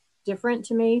that different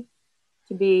to me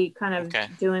to be kind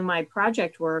of doing my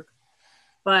project work.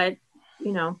 But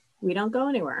we don't go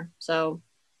anywhere. So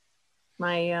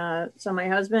my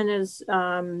husband is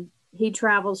he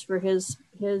travels for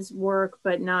his work,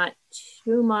 but not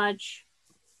too much.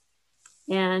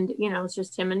 And it's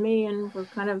just him and me, and we're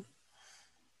kind of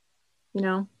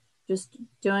just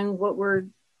doing what we're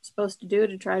supposed to do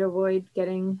to try to avoid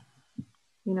getting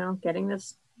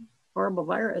this horrible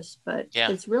virus. But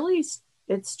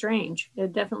it's strange.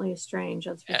 It definitely is strange.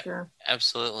 That's for sure.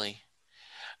 Absolutely.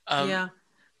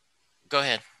 Go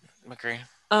ahead, Macreena.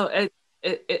 Oh,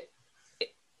 it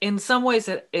in some ways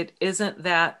it isn't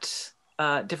that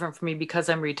different for me because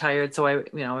I'm retired. So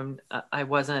I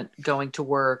wasn't going to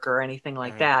work or anything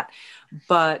like that,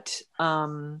 but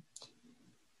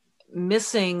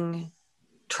missing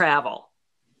travel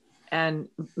and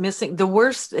missing the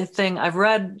worst thing. I've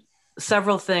read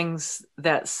several things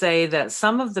that say that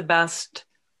some of the best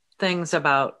things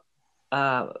about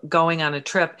going on a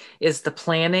trip is the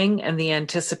planning and the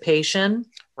anticipation.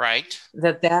 Right.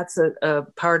 That's a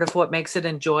part of what makes it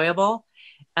enjoyable.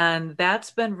 And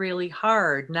that's been really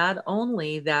hard. Not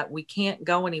only that we can't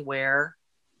go anywhere,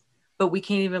 but we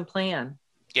can't even plan.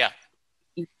 Yeah.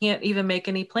 You can't even make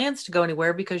any plans to go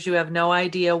anywhere because you have no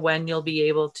idea when you'll be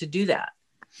able to do that.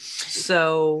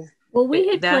 So, well, we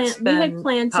had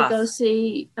planned to go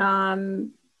see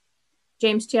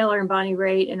James Taylor and Bonnie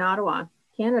Raitt in Ottawa,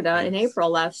 Canada in April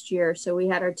last year. So we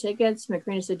had our tickets.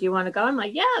 Macreena said, "Do you want to go?" I'm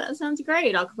like, "Yeah, that sounds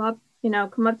great. I'll come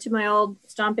up to my old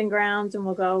stomping grounds and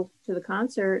we'll go to the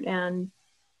concert." And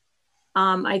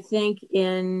I think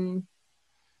in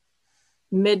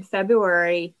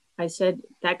mid-February, I said,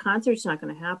 that concert's not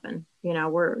going to happen.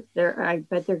 I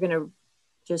bet they're going to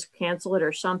just cancel it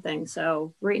or something.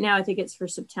 So right now, I think it's for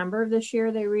September of this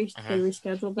year. They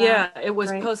rescheduled that. Yeah, it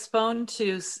was postponed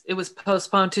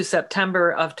to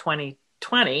September of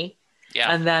 2020,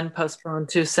 and then postponed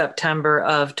to September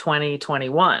of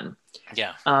 2021.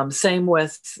 Yeah. Same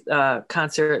with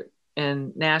concert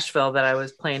in Nashville that I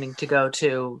was planning to go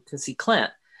to see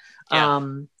Clint. Yeah.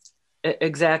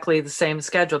 Exactly the same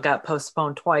schedule got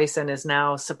postponed twice and is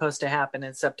now supposed to happen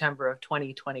in September of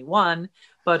 2021.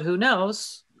 But who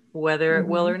knows whether it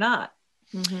will or not.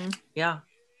 Yeah.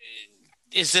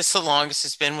 Is this the longest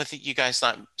it's been with you guys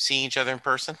not seeing each other in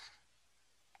person?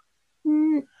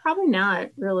 Probably not,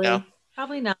 really. No?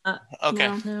 Probably not.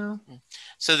 Okay. No.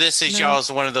 So this is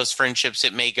y'all's one of those friendships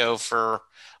that may go for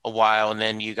a while, and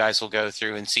then you guys will go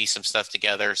through and see some stuff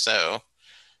together. So,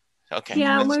 okay.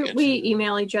 Yeah, we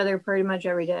email each other pretty much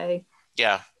every day.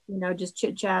 Yeah. Just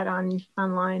chit chat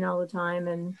online all the time,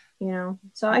 and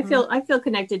so I feel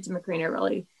connected to Macreena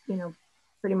really.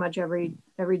 Pretty much every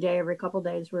day, every couple of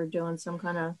days, we're doing some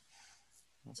kind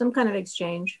of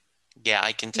exchange. Yeah,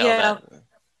 I can tell that.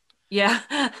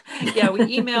 Yeah,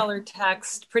 we email or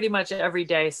text pretty much every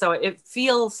day, so it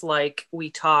feels like we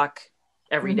talk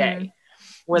every day,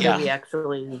 whether we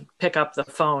actually pick up the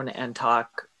phone and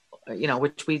talk,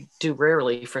 which we do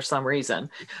rarely for some reason.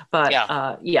 But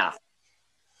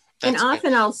and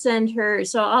often I'll send her,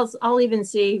 so I'll even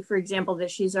see, for example,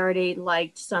 that she's already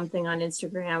liked something on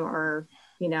Instagram or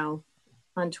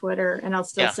on Twitter, and I'll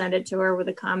still send it to her with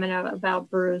a comment about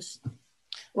Bruce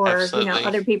or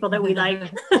other people that we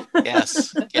like.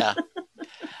 Yes. Yeah.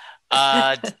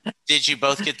 Did you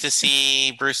both get to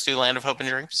see Bruce do Land of Hope and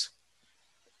Dreams?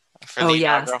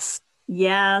 Yes.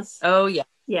 Yes. Oh yeah.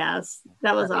 Yes.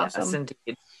 That was awesome. Yes,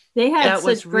 indeed. They had that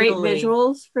such great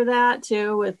visuals for that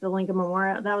too, with the Lincoln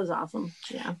Memorial. That was awesome.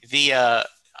 Yeah.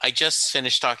 I just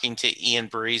finished talking to Ian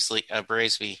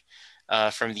Braisby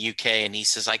from the UK, and he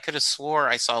says, I could have swore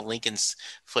I saw Lincoln's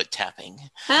foot tapping.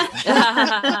 Oh,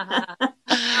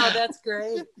 that's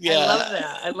great.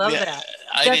 Yeah. I love that.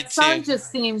 That song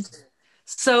just seemed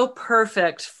so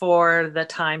perfect for the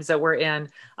times that we're in.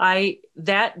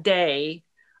 That day,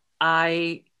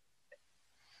 I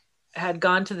had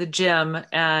gone to the gym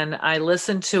and I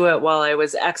listened to it while I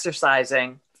was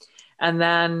exercising. And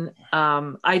then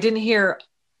I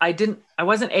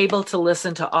wasn't able to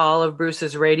listen to all of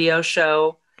Bruce's radio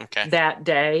show that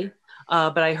day,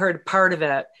 but I heard part of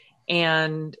it.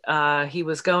 And he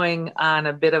was going on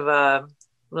a bit of a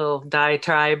little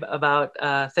diatribe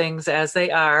about things as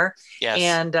they are. Yes.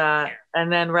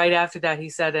 And then right after that, he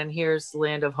said, and here's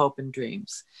Land of Hope and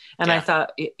Dreams. And I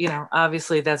thought,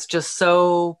 obviously that's just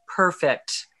so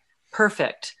perfect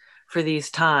for these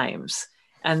times.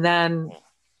 And then,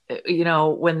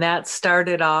 when that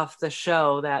started off the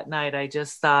show that night, I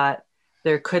just thought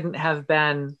there couldn't have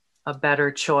been a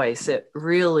better choice. It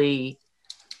really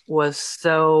was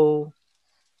so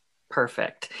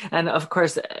perfect. And of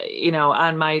course,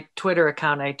 on my Twitter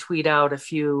account, I tweet out a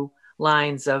few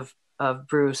lines of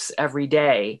Bruce every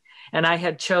day. And I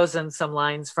had chosen some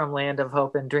lines from Land of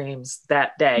Hope and Dreams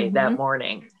that day, that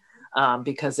morning,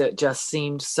 because it just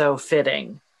seemed so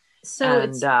fitting.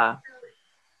 So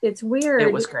it's weird.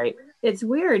 It was great. It's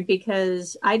weird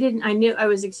because I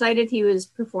was excited he was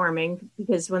performing,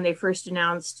 because when they first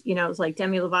announced, it was like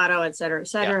Demi Lovato, et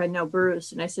cetera, and no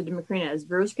Bruce. And I said to Macreena, is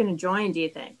Bruce going to join, do you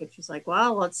think? And she's like,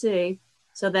 well, let's see.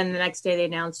 So then the next day they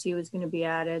announced he was going to be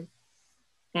added.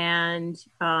 And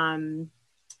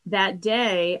that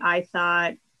day I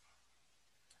thought,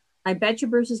 I bet you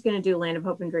Bruce is going to do Land of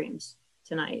Hope and Dreams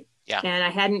tonight. Yeah. And I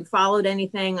hadn't followed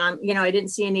anything on, I didn't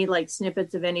see any like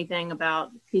snippets of anything about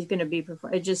he's going to be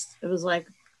performing. It was like,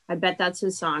 I bet that's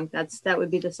his song. That would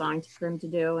be the song for him to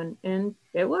do. And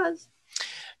it was.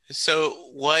 So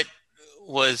what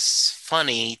was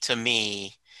funny to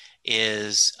me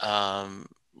is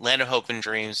Land of Hope and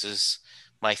Dreams is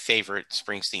my favorite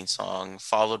Springsteen song,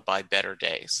 followed by Better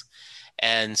Days.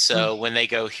 And so when they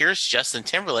go, here's Justin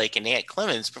Timberlake and Ant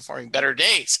Clemens performing Better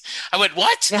Days, I went,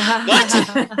 what? What?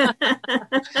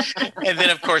 And then,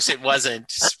 of course, it wasn't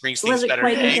Springsteen's Better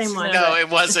Days. No, it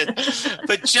wasn't.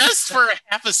 But just for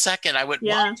half a second, I went,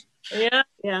 what? Yeah.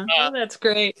 Oh, that's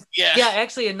great. Yeah.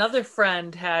 Actually, another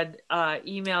friend had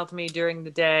emailed me during the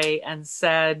day and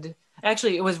said,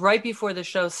 actually, it was right before the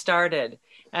show started.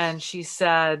 And she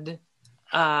said,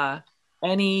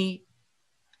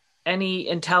 any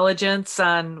intelligence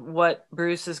on what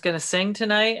Bruce is going to sing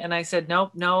tonight? And I said,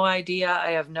 nope, no idea.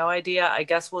 I have no idea. I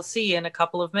guess we'll see in a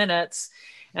couple of minutes.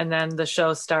 And then the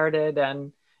show started,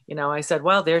 and, I said,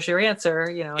 well, there's your answer,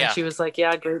 and she was like,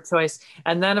 yeah, great choice.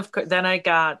 And then, of course, I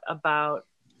got about,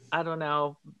 I don't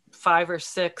know, 5 or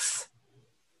 6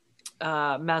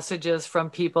 messages from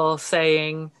people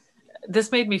saying,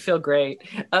 this made me feel great.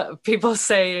 People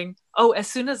saying, oh, as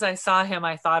soon as I saw him,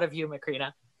 I thought of you,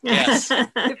 Macreena. Yes. Oh,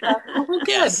 good.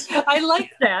 Yes. I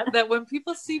like that when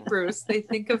people see Bruce, they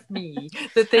think of me,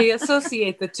 that they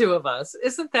associate the two of us.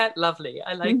 Isn't that lovely?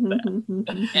 I like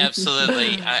that.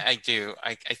 Absolutely. I do.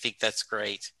 I think that's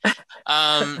great.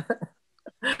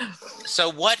 So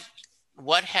what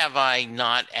have I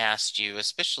not asked you,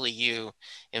 especially you,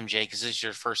 MJ, because this is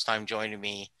your first time joining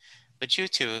me, but you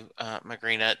too,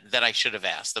 Macreena, that I should have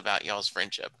asked about y'all's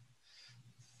friendship?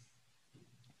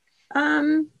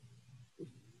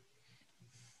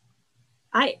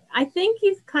 I think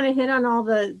you've kind of hit on all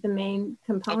the main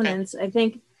components. Okay. I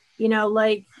think,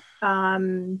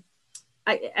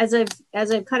 as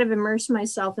I've kind of immersed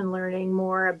myself in learning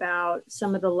more about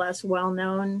some of the less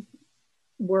well-known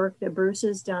work that Bruce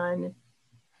has done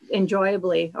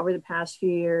enjoyably over the past few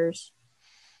years,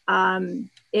 and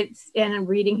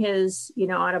reading his,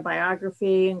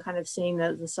 autobiography and kind of seeing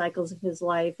the cycles of his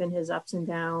life and his ups and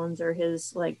downs, or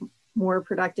his like more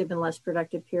productive and less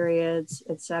productive periods,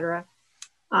 etc.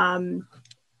 In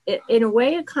a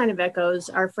way, it kind of echoes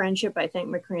our friendship, I think,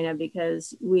 Macreena,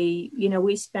 because we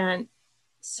spent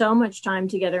so much time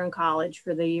together in college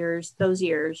for those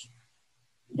years,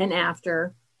 and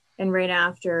right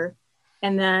after.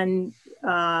 And then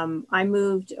I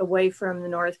moved away from the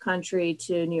North Country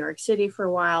to New York City for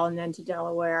a while, and then to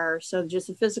Delaware. So just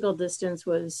the physical distance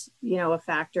was, a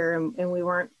factor, and we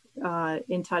weren't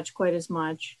in touch quite as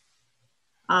much.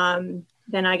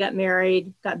 Then I got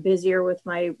married, got busier with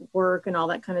my work and all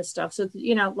that kind of stuff. So,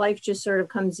 life just sort of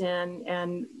comes in,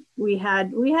 and we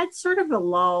had sort of a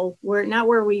lull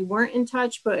where we weren't in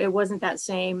touch, but it wasn't that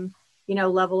same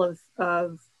level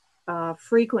of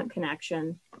frequent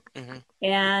connection. Mm-hmm.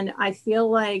 And I feel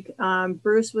like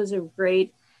Bruce was a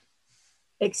great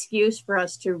excuse for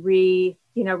us to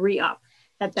re-up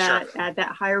at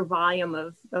that higher volume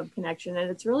of connection. And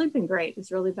it's really been great.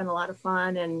 It's really been a lot of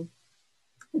fun, and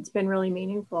it's been really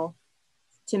meaningful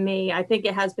to me. I think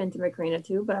it has been to Macreena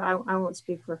too, but I won't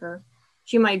speak for her.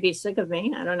 She might be sick of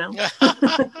me. I don't know.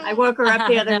 I woke her up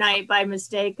the other night by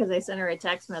mistake because I sent her a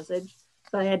text message.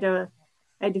 So I had to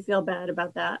feel bad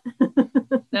about that.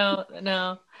 No,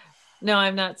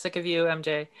 I'm not sick of you,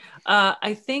 MJ.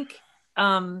 I think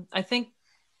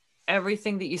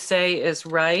everything that you say is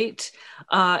right.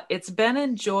 It's been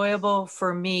enjoyable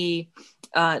for me.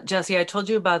 Jesse, I told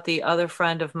you about the other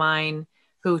friend of mine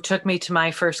who took me to my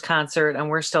first concert, and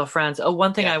we're still friends. Oh,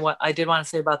 one thing I did want to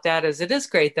say about that is it is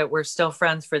great that we're still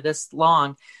friends for this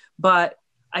long, but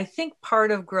I think part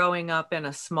of growing up in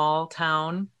a small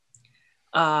town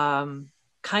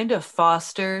kind of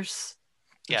fosters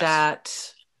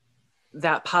that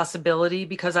possibility,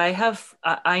 because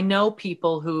I know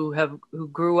people who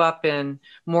grew up in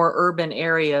more urban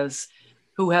areas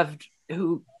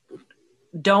who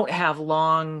don't have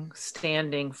long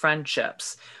standing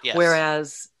friendships. Yes.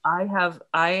 Whereas I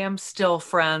am still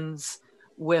friends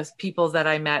with people that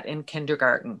I met in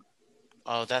kindergarten.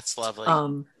 Oh, that's lovely.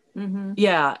 Mm-hmm.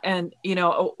 Yeah. And,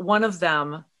 one of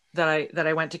them that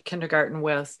I went to kindergarten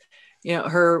with,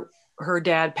 her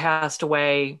dad passed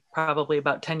away probably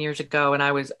about 10 years ago. And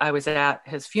I was at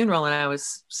his funeral, and I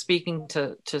was speaking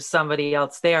to somebody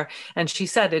else there. And she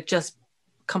said, it just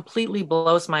completely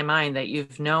blows my mind that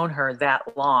you've known her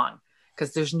that long,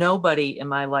 because there's nobody in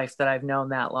my life that I've known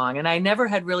that long. And I never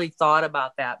had really thought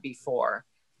about that before.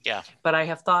 Yeah. But I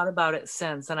have thought about it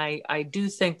since. And I do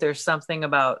think there's something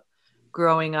about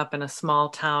growing up in a small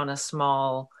town, a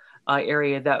small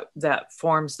area that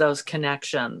forms those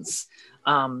connections.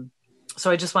 So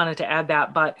I just wanted to add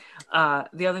that. But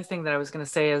the other thing that I was going to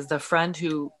say is the friend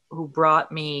who brought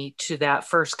me to that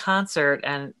first concert,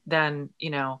 and then,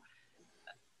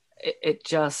 it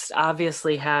just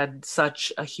obviously had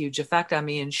such a huge effect on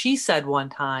me. And she said one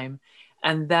time,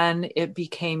 and then it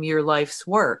became your life's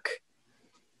work.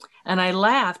 And I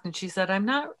laughed, and she said, I'm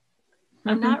not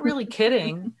really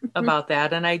kidding about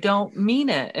that. And I don't mean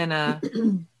it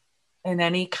in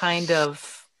any kind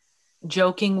of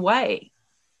joking way.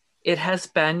 It has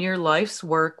been your life's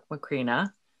work,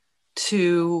 Macreena,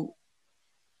 to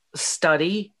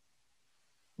study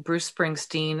Bruce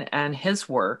Springsteen and his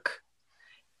work.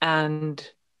 And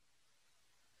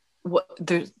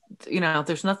there's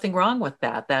nothing wrong with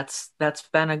that. That's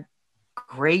been a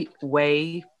great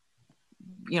way,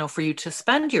 for you to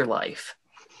spend your life.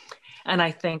 And I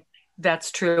think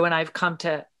that's true. And I've come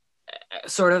to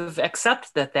sort of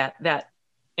accept that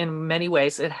in many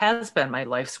ways, it has been my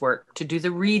life's work to do the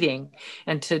reading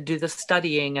and to do the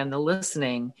studying and the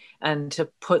listening and to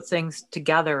put things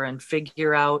together and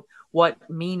figure out what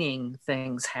meaning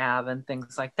things have and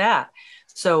things like that.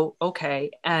 So,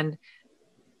 okay. And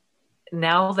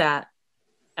now that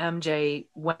MJ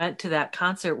went to that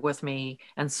concert with me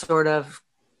and sort of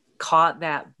caught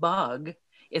that bug,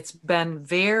 it's been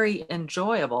very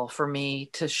enjoyable for me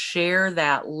to share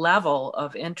that level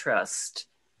of interest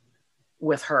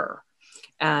with her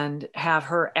and have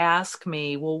her ask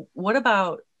me, well, what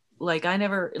about,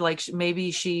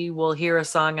 maybe she will hear a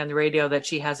song on the radio that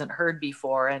she hasn't heard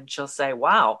before, and she'll say,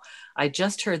 wow, I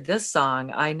just heard this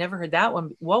song, I never heard that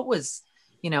one. What was,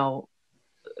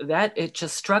 that it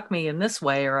just struck me in this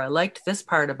way, or I liked this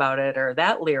part about it, or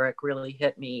that lyric really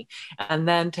hit me. And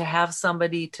then to have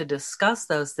somebody to discuss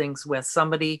those things with,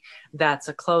 somebody that's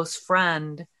a close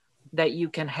friend that you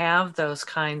can have those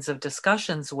kinds of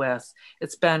discussions with,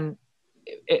 it's been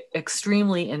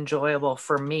extremely enjoyable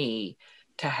for me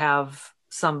to have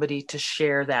somebody to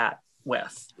share that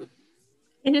with.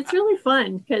 And it's really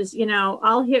fun because,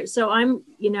 I'll hear, so I'm,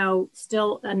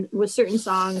 still, and with certain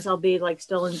songs, I'll be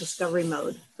still in discovery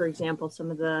mode. For example,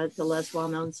 some of the less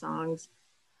well-known songs.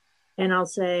 And I'll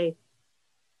say,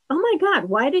 oh my God,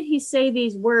 why did he say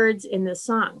these words in this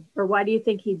song? Or why do you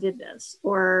think he did this?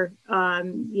 Or,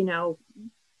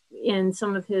 in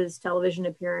some of his television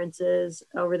appearances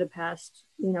over the past,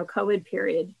 COVID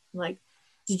period,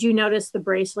 did you notice the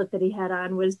bracelet that he had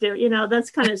on was that's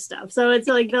kind of stuff. So it's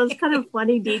those kind of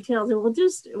funny details, and we'll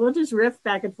just riff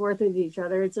back and forth with each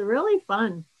other. It's really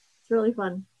fun.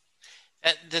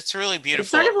 That's really beautiful.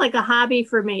 It's sort of like a hobby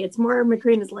for me. It's more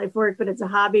Macreena's life work, but it's a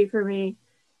hobby for me,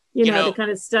 to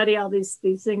kind of study all these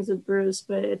things with Bruce,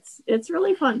 but it's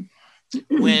really fun.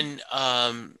 When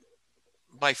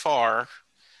by far,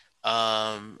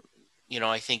 I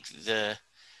think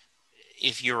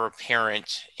if you're a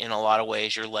parent, in a lot of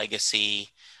ways, your legacy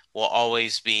will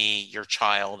always be your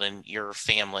child and your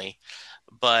family.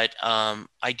 But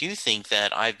I do think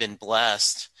that I've been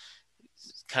blessed,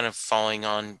 kind of following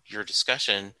on your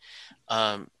discussion,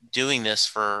 doing this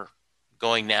for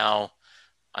going now.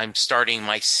 I'm starting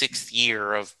my 6th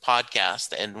year of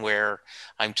podcast, and where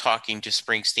I'm talking to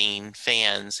Springsteen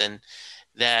fans, and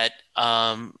that,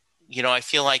 I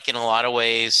feel like in a lot of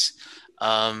ways,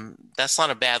 that's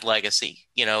not a bad legacy.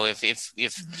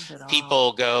 If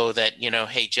people go that,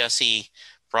 hey, Jesse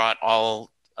brought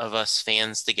all of us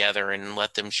fans together and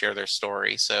let them share their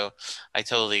story. So I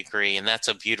totally agree. And that's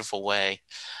a beautiful way.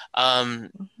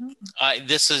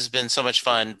 This has been so much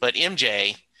fun, but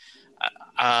MJ,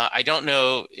 I don't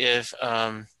know if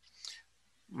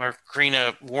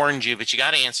Macreena warned you, but you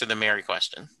got to answer the Mary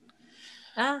question.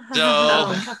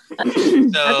 So, okay,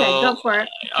 go for it.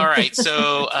 All right.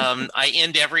 So I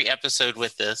end every episode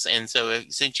with this. And so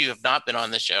since you have not been on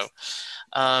the show,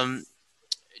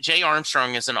 Jay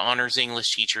Armstrong is an honors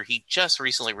English teacher. He just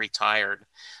recently retired,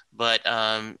 but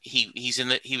he is in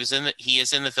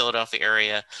the Philadelphia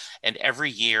area, and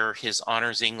every year his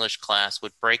honors English class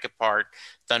would break apart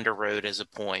Thunder Road as a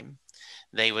poem.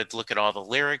 They would look at all the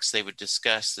lyrics. They would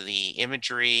discuss the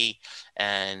imagery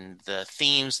and the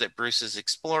themes that Bruce is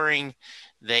exploring.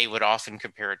 They would often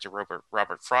compare it to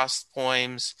Robert Frost's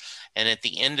poems. And at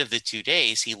the end of the 2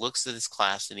 days, he looks at his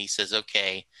class and he says,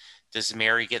 okay, does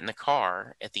Mary get in the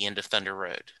car at the end of Thunder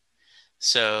Road?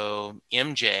 So,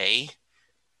 MJ,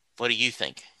 what do you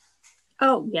think?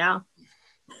 Oh, yeah.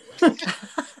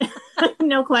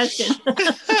 No question.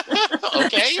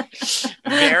 Okay.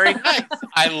 Very nice.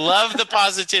 I love the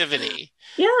positivity.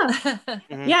 Yeah.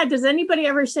 Mm-hmm. Yeah. Does anybody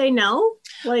ever say no?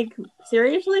 Like,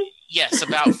 seriously? Yes.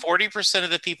 About 40%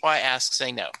 of the people I ask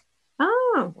say no.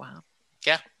 Oh, wow.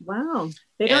 Yeah. Wow.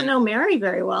 They don't know Mary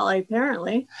very well,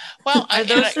 apparently. Well,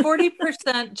 those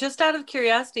 40%, just out of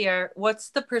curiosity, what's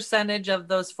the percentage of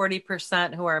those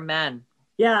 40% who are men?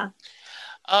 Yeah.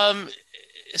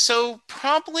 So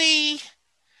probably,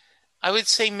 I would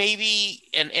say maybe,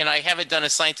 and I haven't done a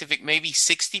scientific, maybe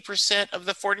 60% of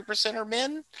the 40% are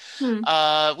men.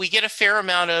 We get a fair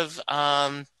amount of,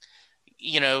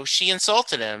 she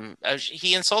insulted him.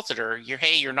 He insulted her.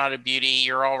 You're not a beauty.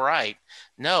 You're all right.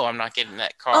 No, I'm not getting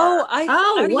that car. Oh,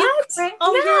 what?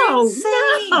 You're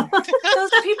insane. No.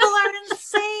 Those people are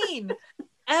insane.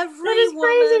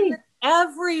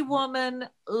 Every woman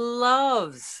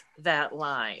loves that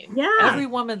line. Yeah. Every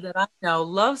woman that I know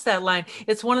loves that line.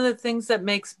 It's one of the things that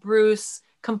makes Bruce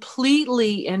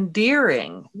completely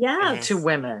endearing to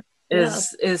women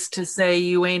is to say,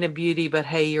 you ain't a beauty, but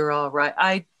hey, you're all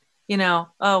right.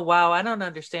 Oh, wow. I don't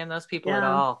understand those people at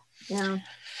all. Yeah.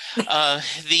 A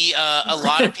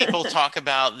lot of people talk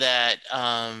about that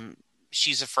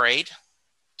she's afraid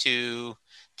to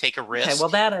take a risk. Okay, well,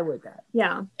 that I would get.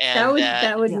 Yeah, and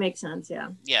that would make sense. Yeah.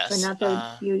 Yes. But not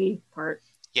the beauty part.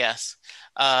 Yes.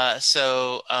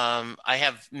 So I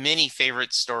have many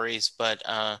favorite stories, but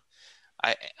I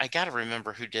got to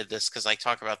remember who did this because I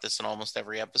talk about this in almost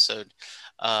every episode.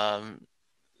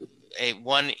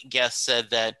 One guest said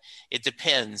that it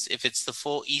depends. If it's the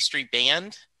full E Street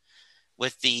Band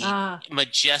with the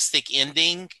majestic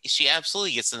ending, she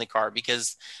absolutely gets in the car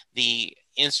because the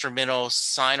instrumental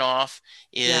sign off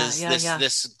is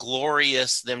this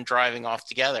glorious them driving off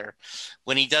together.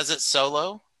 When he does it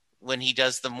solo, when he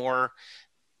does the more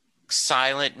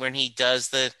silent, when he does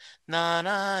the na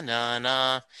na na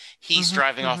na, he's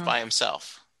driving off by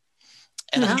himself.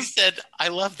 And I said, I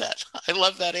love that. I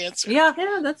love that answer. Yeah,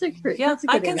 that's a good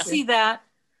I can see that.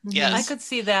 Yes. I could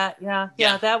see that. Yeah.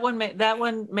 That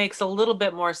one makes a little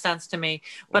bit more sense to me.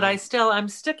 But I'm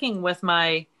sticking with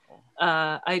my.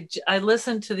 I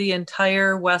listened to the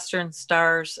entire Western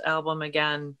Stars album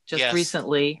again just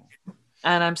recently,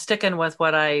 and I'm sticking with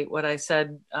what I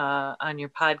said on your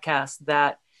podcast,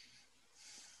 that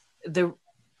the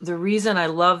reason I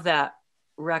love that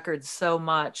record so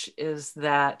much is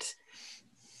that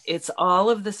it's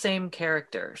all of the same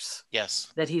characters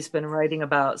that he's been writing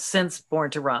about since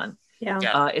Born to Run.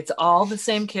 Yeah. It's all the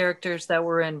same characters that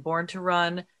were in Born to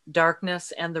Run,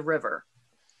 Darkness, and The River.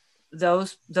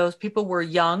 Those people were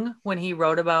young when he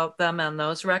wrote about them on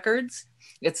those records.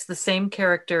 It's the same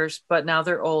characters, but now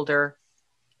they're older,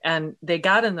 and they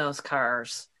got in those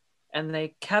cars and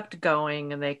they kept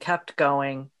going and they kept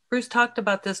going. Bruce talked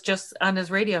about this just on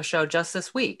his radio show just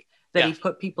this week, that he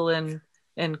put people in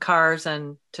cars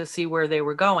and to see where they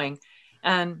were going,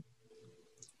 and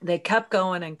they kept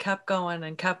going and kept going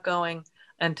and kept going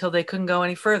until they couldn't go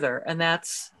any further. And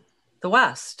that's the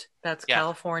West. That's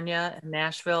California and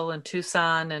Nashville and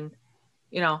Tucson, and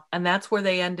and that's where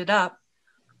they ended up.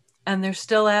 and they're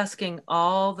still asking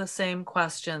all the same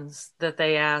questions that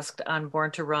they asked on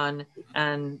Born to Run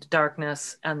and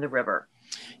Darkness and The River.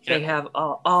 They have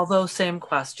all those same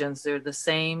questions. They're the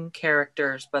same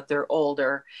characters, but they're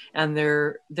older, and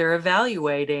they're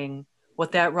evaluating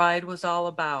what that ride was all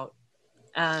about,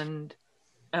 and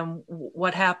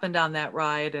what happened on that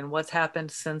ride, and what's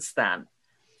happened since then.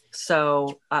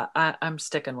 So I'm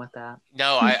sticking with that.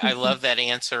 No, I love that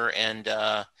answer. And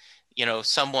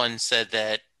someone said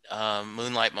that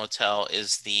Moonlight Motel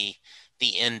is the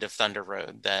end of Thunder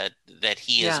Road, that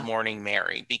he is mourning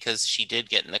Mary because she did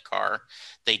get in the car.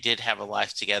 They did have a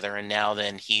life together, and now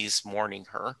then he's mourning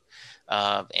her.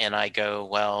 And I go,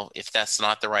 well, if that's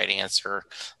not the right answer,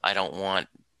 I don't want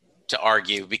to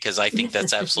argue, because I think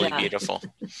that's absolutely beautiful.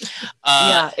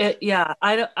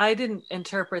 I didn't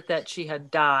interpret that she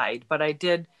had died, but I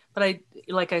did. But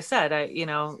like I said,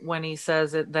 when he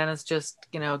says it, then it's just,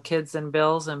 kids and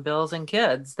bills and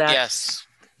kids. Yes.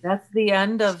 That's the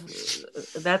end of,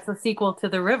 that's a sequel to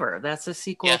The River. That's a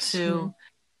sequel to,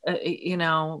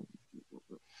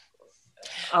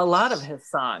 a lot of his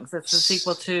songs. It's a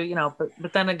sequel to,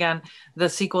 but then again, the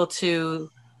sequel to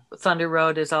Thunder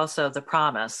Road is also The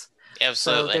Promise.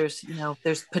 Absolutely. So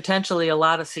there's potentially a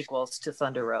lot of sequels to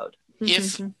Thunder Road.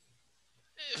 If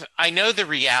I know the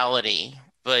reality,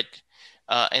 but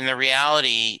in the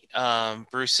reality,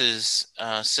 Bruce's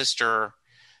sister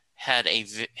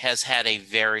has had a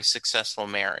very successful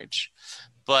marriage.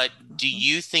 But do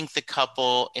you think the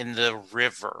couple in The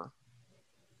River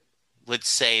would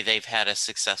say they've had a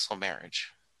successful marriage?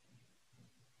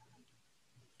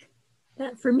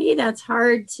 For me, that's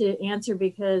hard to answer,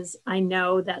 because I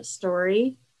know that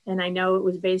story and I know it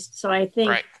was based. So I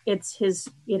think it's his,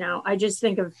 I just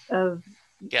think of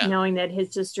knowing that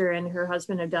his sister and her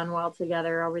husband have done well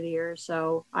together over the years.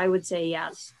 So I would say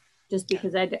yes, just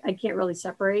because I can't really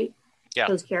separate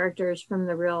those characters from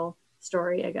the real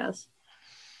story, I guess.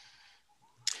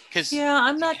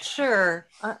 I'm not sure.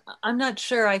 I'm not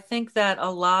sure. I think that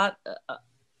a lot,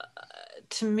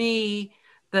 to me,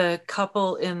 the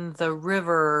couple in The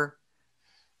River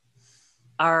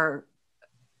are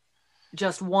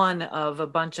just one of a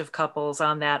bunch of couples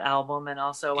on that album, and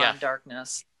also on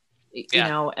Darkness.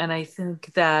 And I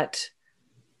think that,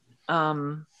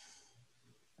 some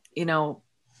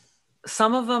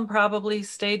of them probably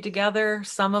stayed together.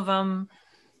 Some of them,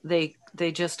 they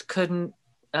just couldn't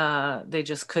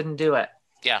do it.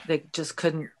 Yeah. They just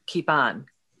couldn't keep on.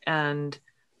 And,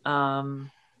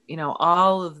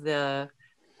 all of the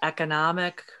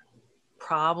economic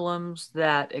problems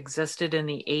that existed in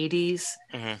the 80s,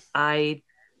 I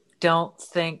don't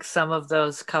think some of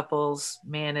those couples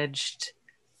managed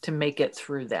to make it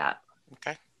through that.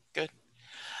 Okay, good.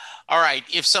 All right.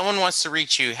 If someone wants to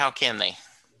reach you, how can they?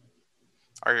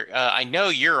 Or I know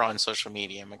you're on social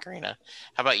media, Macreena.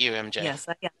 How about you, MJ? Yes,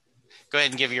 I am. Go ahead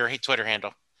and give your Twitter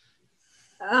handle.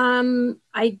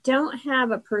 I don't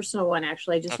have a personal one,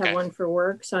 actually. I just have one for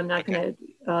work, so I'm not going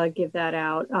to give that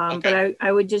out. But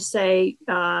I would just say,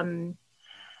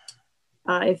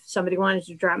 if somebody wanted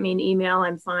to drop me an email,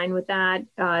 I'm fine with that.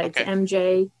 It's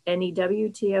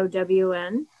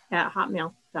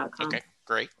mjnewtown@hotmail.com. Okay,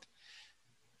 great.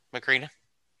 Macreena?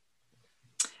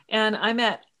 And I'm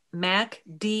at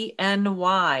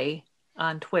MacDNY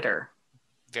on Twitter.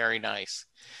 Very nice.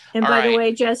 And by the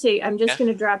way, Jesse, I'm just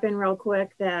going to drop in real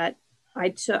quick that I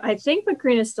think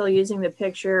Macreena is still using the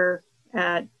picture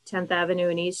at 10th Avenue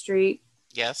and East Street.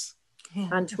 Yes.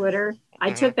 On Twitter.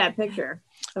 I took that picture.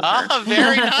 Oh,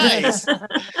 very nice.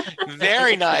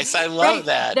 Very nice. I love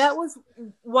that. That was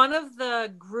one of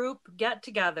the group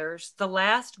get-togethers. The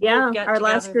last group our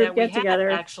last group get-together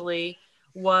actually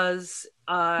was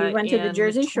we went to the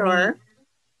Jersey Shore.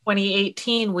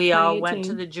 2018, we all went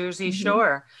to the Jersey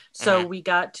Shore. So we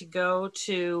got to go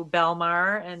to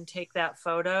Belmar and take that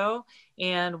photo.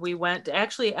 And we went,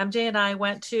 actually, MJ and I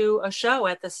went to a show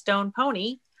at the Stone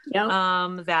Pony.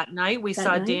 That night. We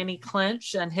saw Danny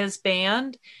Clinch and his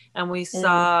band. And we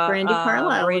saw Brandy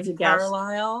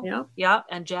Carlisle.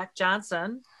 And Jack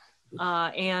Johnson.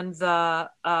 And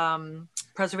the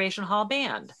Preservation Hall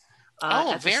Band.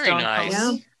 Very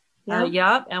nice.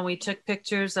 And we took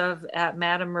pictures at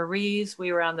Madame Marie's.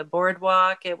 We were on the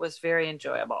boardwalk. It was very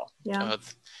enjoyable.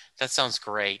 That sounds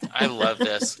great. I love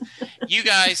this. You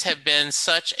guys have been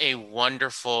such a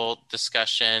wonderful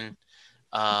discussion.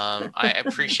 I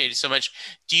appreciate it so much.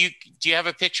 Do you have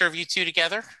a picture of you two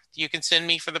together you can send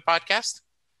me for the podcast?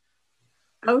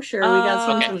 Oh, sure. We got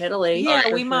some from Italy.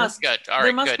 Yeah, we must. Good. All right,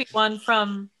 there must be one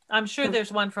from, I'm sure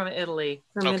there's one from Italy.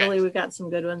 From Italy, we got some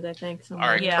good ones, I think. All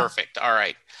right, perfect. All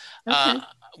right.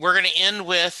 We're going to end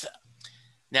with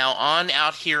Now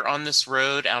out on this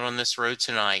road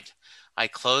tonight, I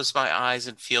close my eyes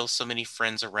and feel so many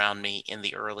friends around me in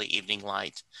the early evening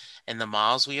light. And the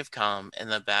miles we have come and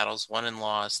the battles won and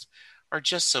lost are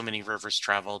just so many rivers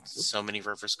traveled, so many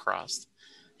rivers crossed.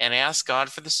 And I ask God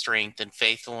for the strength and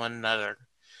faith in one another,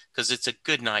 because it's a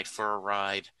good night for a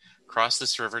ride. Cross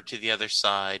this river to the other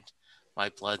side, my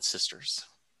blood sisters.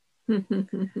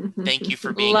 Thank you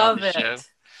for being on the show.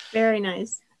 Very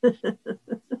nice.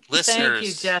 Listeners, thank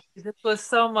you, Jesse. This was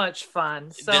so much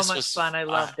fun. Fun. I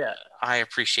loved it. I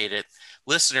appreciate it.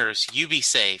 Listeners, you be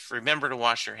safe. Remember to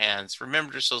wash your hands.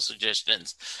 Remember to social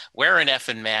distance. Wear an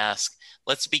effing mask.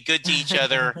 Let's be good to each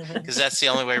other, because that's the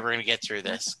only way we're going to get through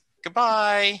this.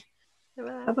 Goodbye.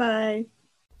 Bye-bye.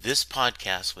 This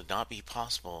podcast would not be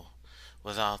possible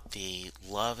without the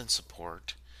love and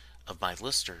support of my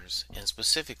listeners, and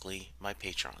specifically my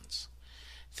patrons.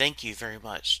 Thank you very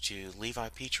much to Levi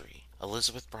Petrie,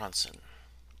 Elizabeth Bronson,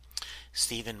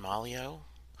 Stephen Malio,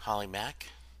 Holly Mack,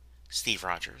 Steve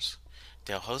Rogers,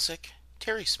 Dale Hosick,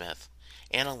 Terry Smith,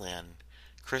 Anna Lynn,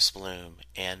 Chris Bloom,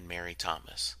 and Mary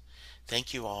Thomas.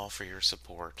 Thank you all for your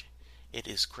support. It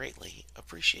is greatly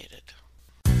appreciated.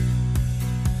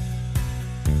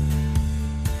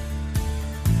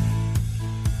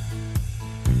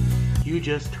 You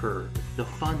just heard the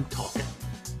fun talking,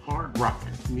 hard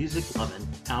rocking, music loving,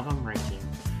 album ranking,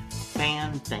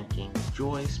 fan thinking,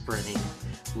 joy spreading,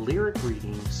 lyric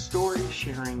reading, story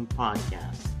sharing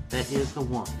podcast that is the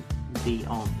one, the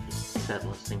only Set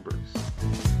Listing Bruce.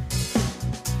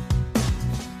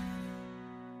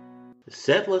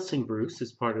 Set Listing Bruce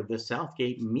is part of the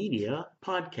Southgate Media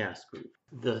podcast group.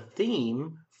 The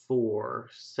theme for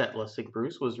Set Listing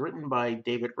Bruce was written by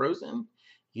David Rosen,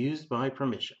 used by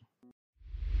permission.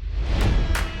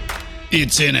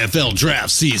 It's NFL draft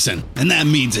season, and that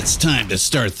means it's time to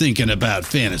start thinking about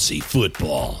fantasy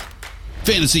football.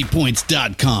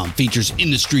 FantasyPoints.com features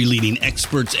industry-leading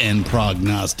experts and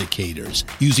prognosticators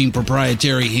using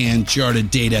proprietary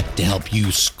hand-charted data to help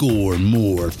you score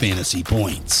more fantasy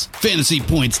points.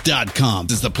 FantasyPoints.com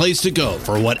is the place to go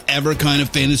for whatever kind of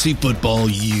fantasy football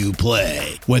you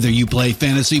play. Whether you play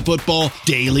fantasy football,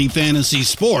 daily fantasy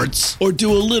sports, or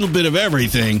do a little bit of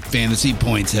everything, Fantasy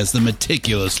Points has the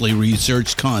meticulously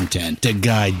researched content to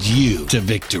guide you to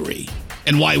victory.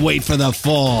 And why wait for the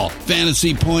fall?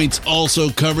 Fantasy Points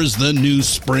also covers the new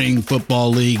spring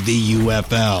football league, the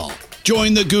UFL.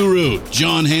 Join the guru,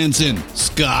 John Hansen,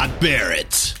 Scott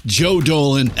Barrett, Joe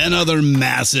Dolan, and other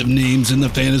massive names in the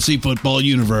fantasy football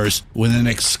universe with an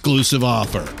exclusive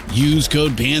offer. Use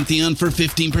code Pantheon for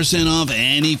 15% off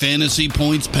any Fantasy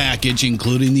Points package,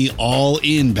 including the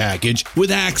all-in package,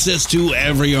 with access to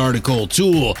every article,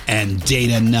 tool, and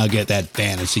data nugget that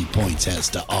Fantasy Points has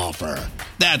to offer.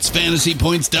 That's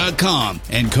FantasyPoints.com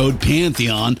and code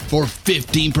Pantheon for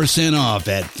 15% off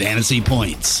at Fantasy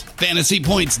Points.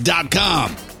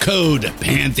 FantasyPoints.com, code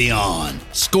Pantheon.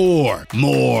 Score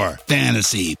more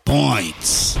fantasy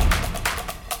points.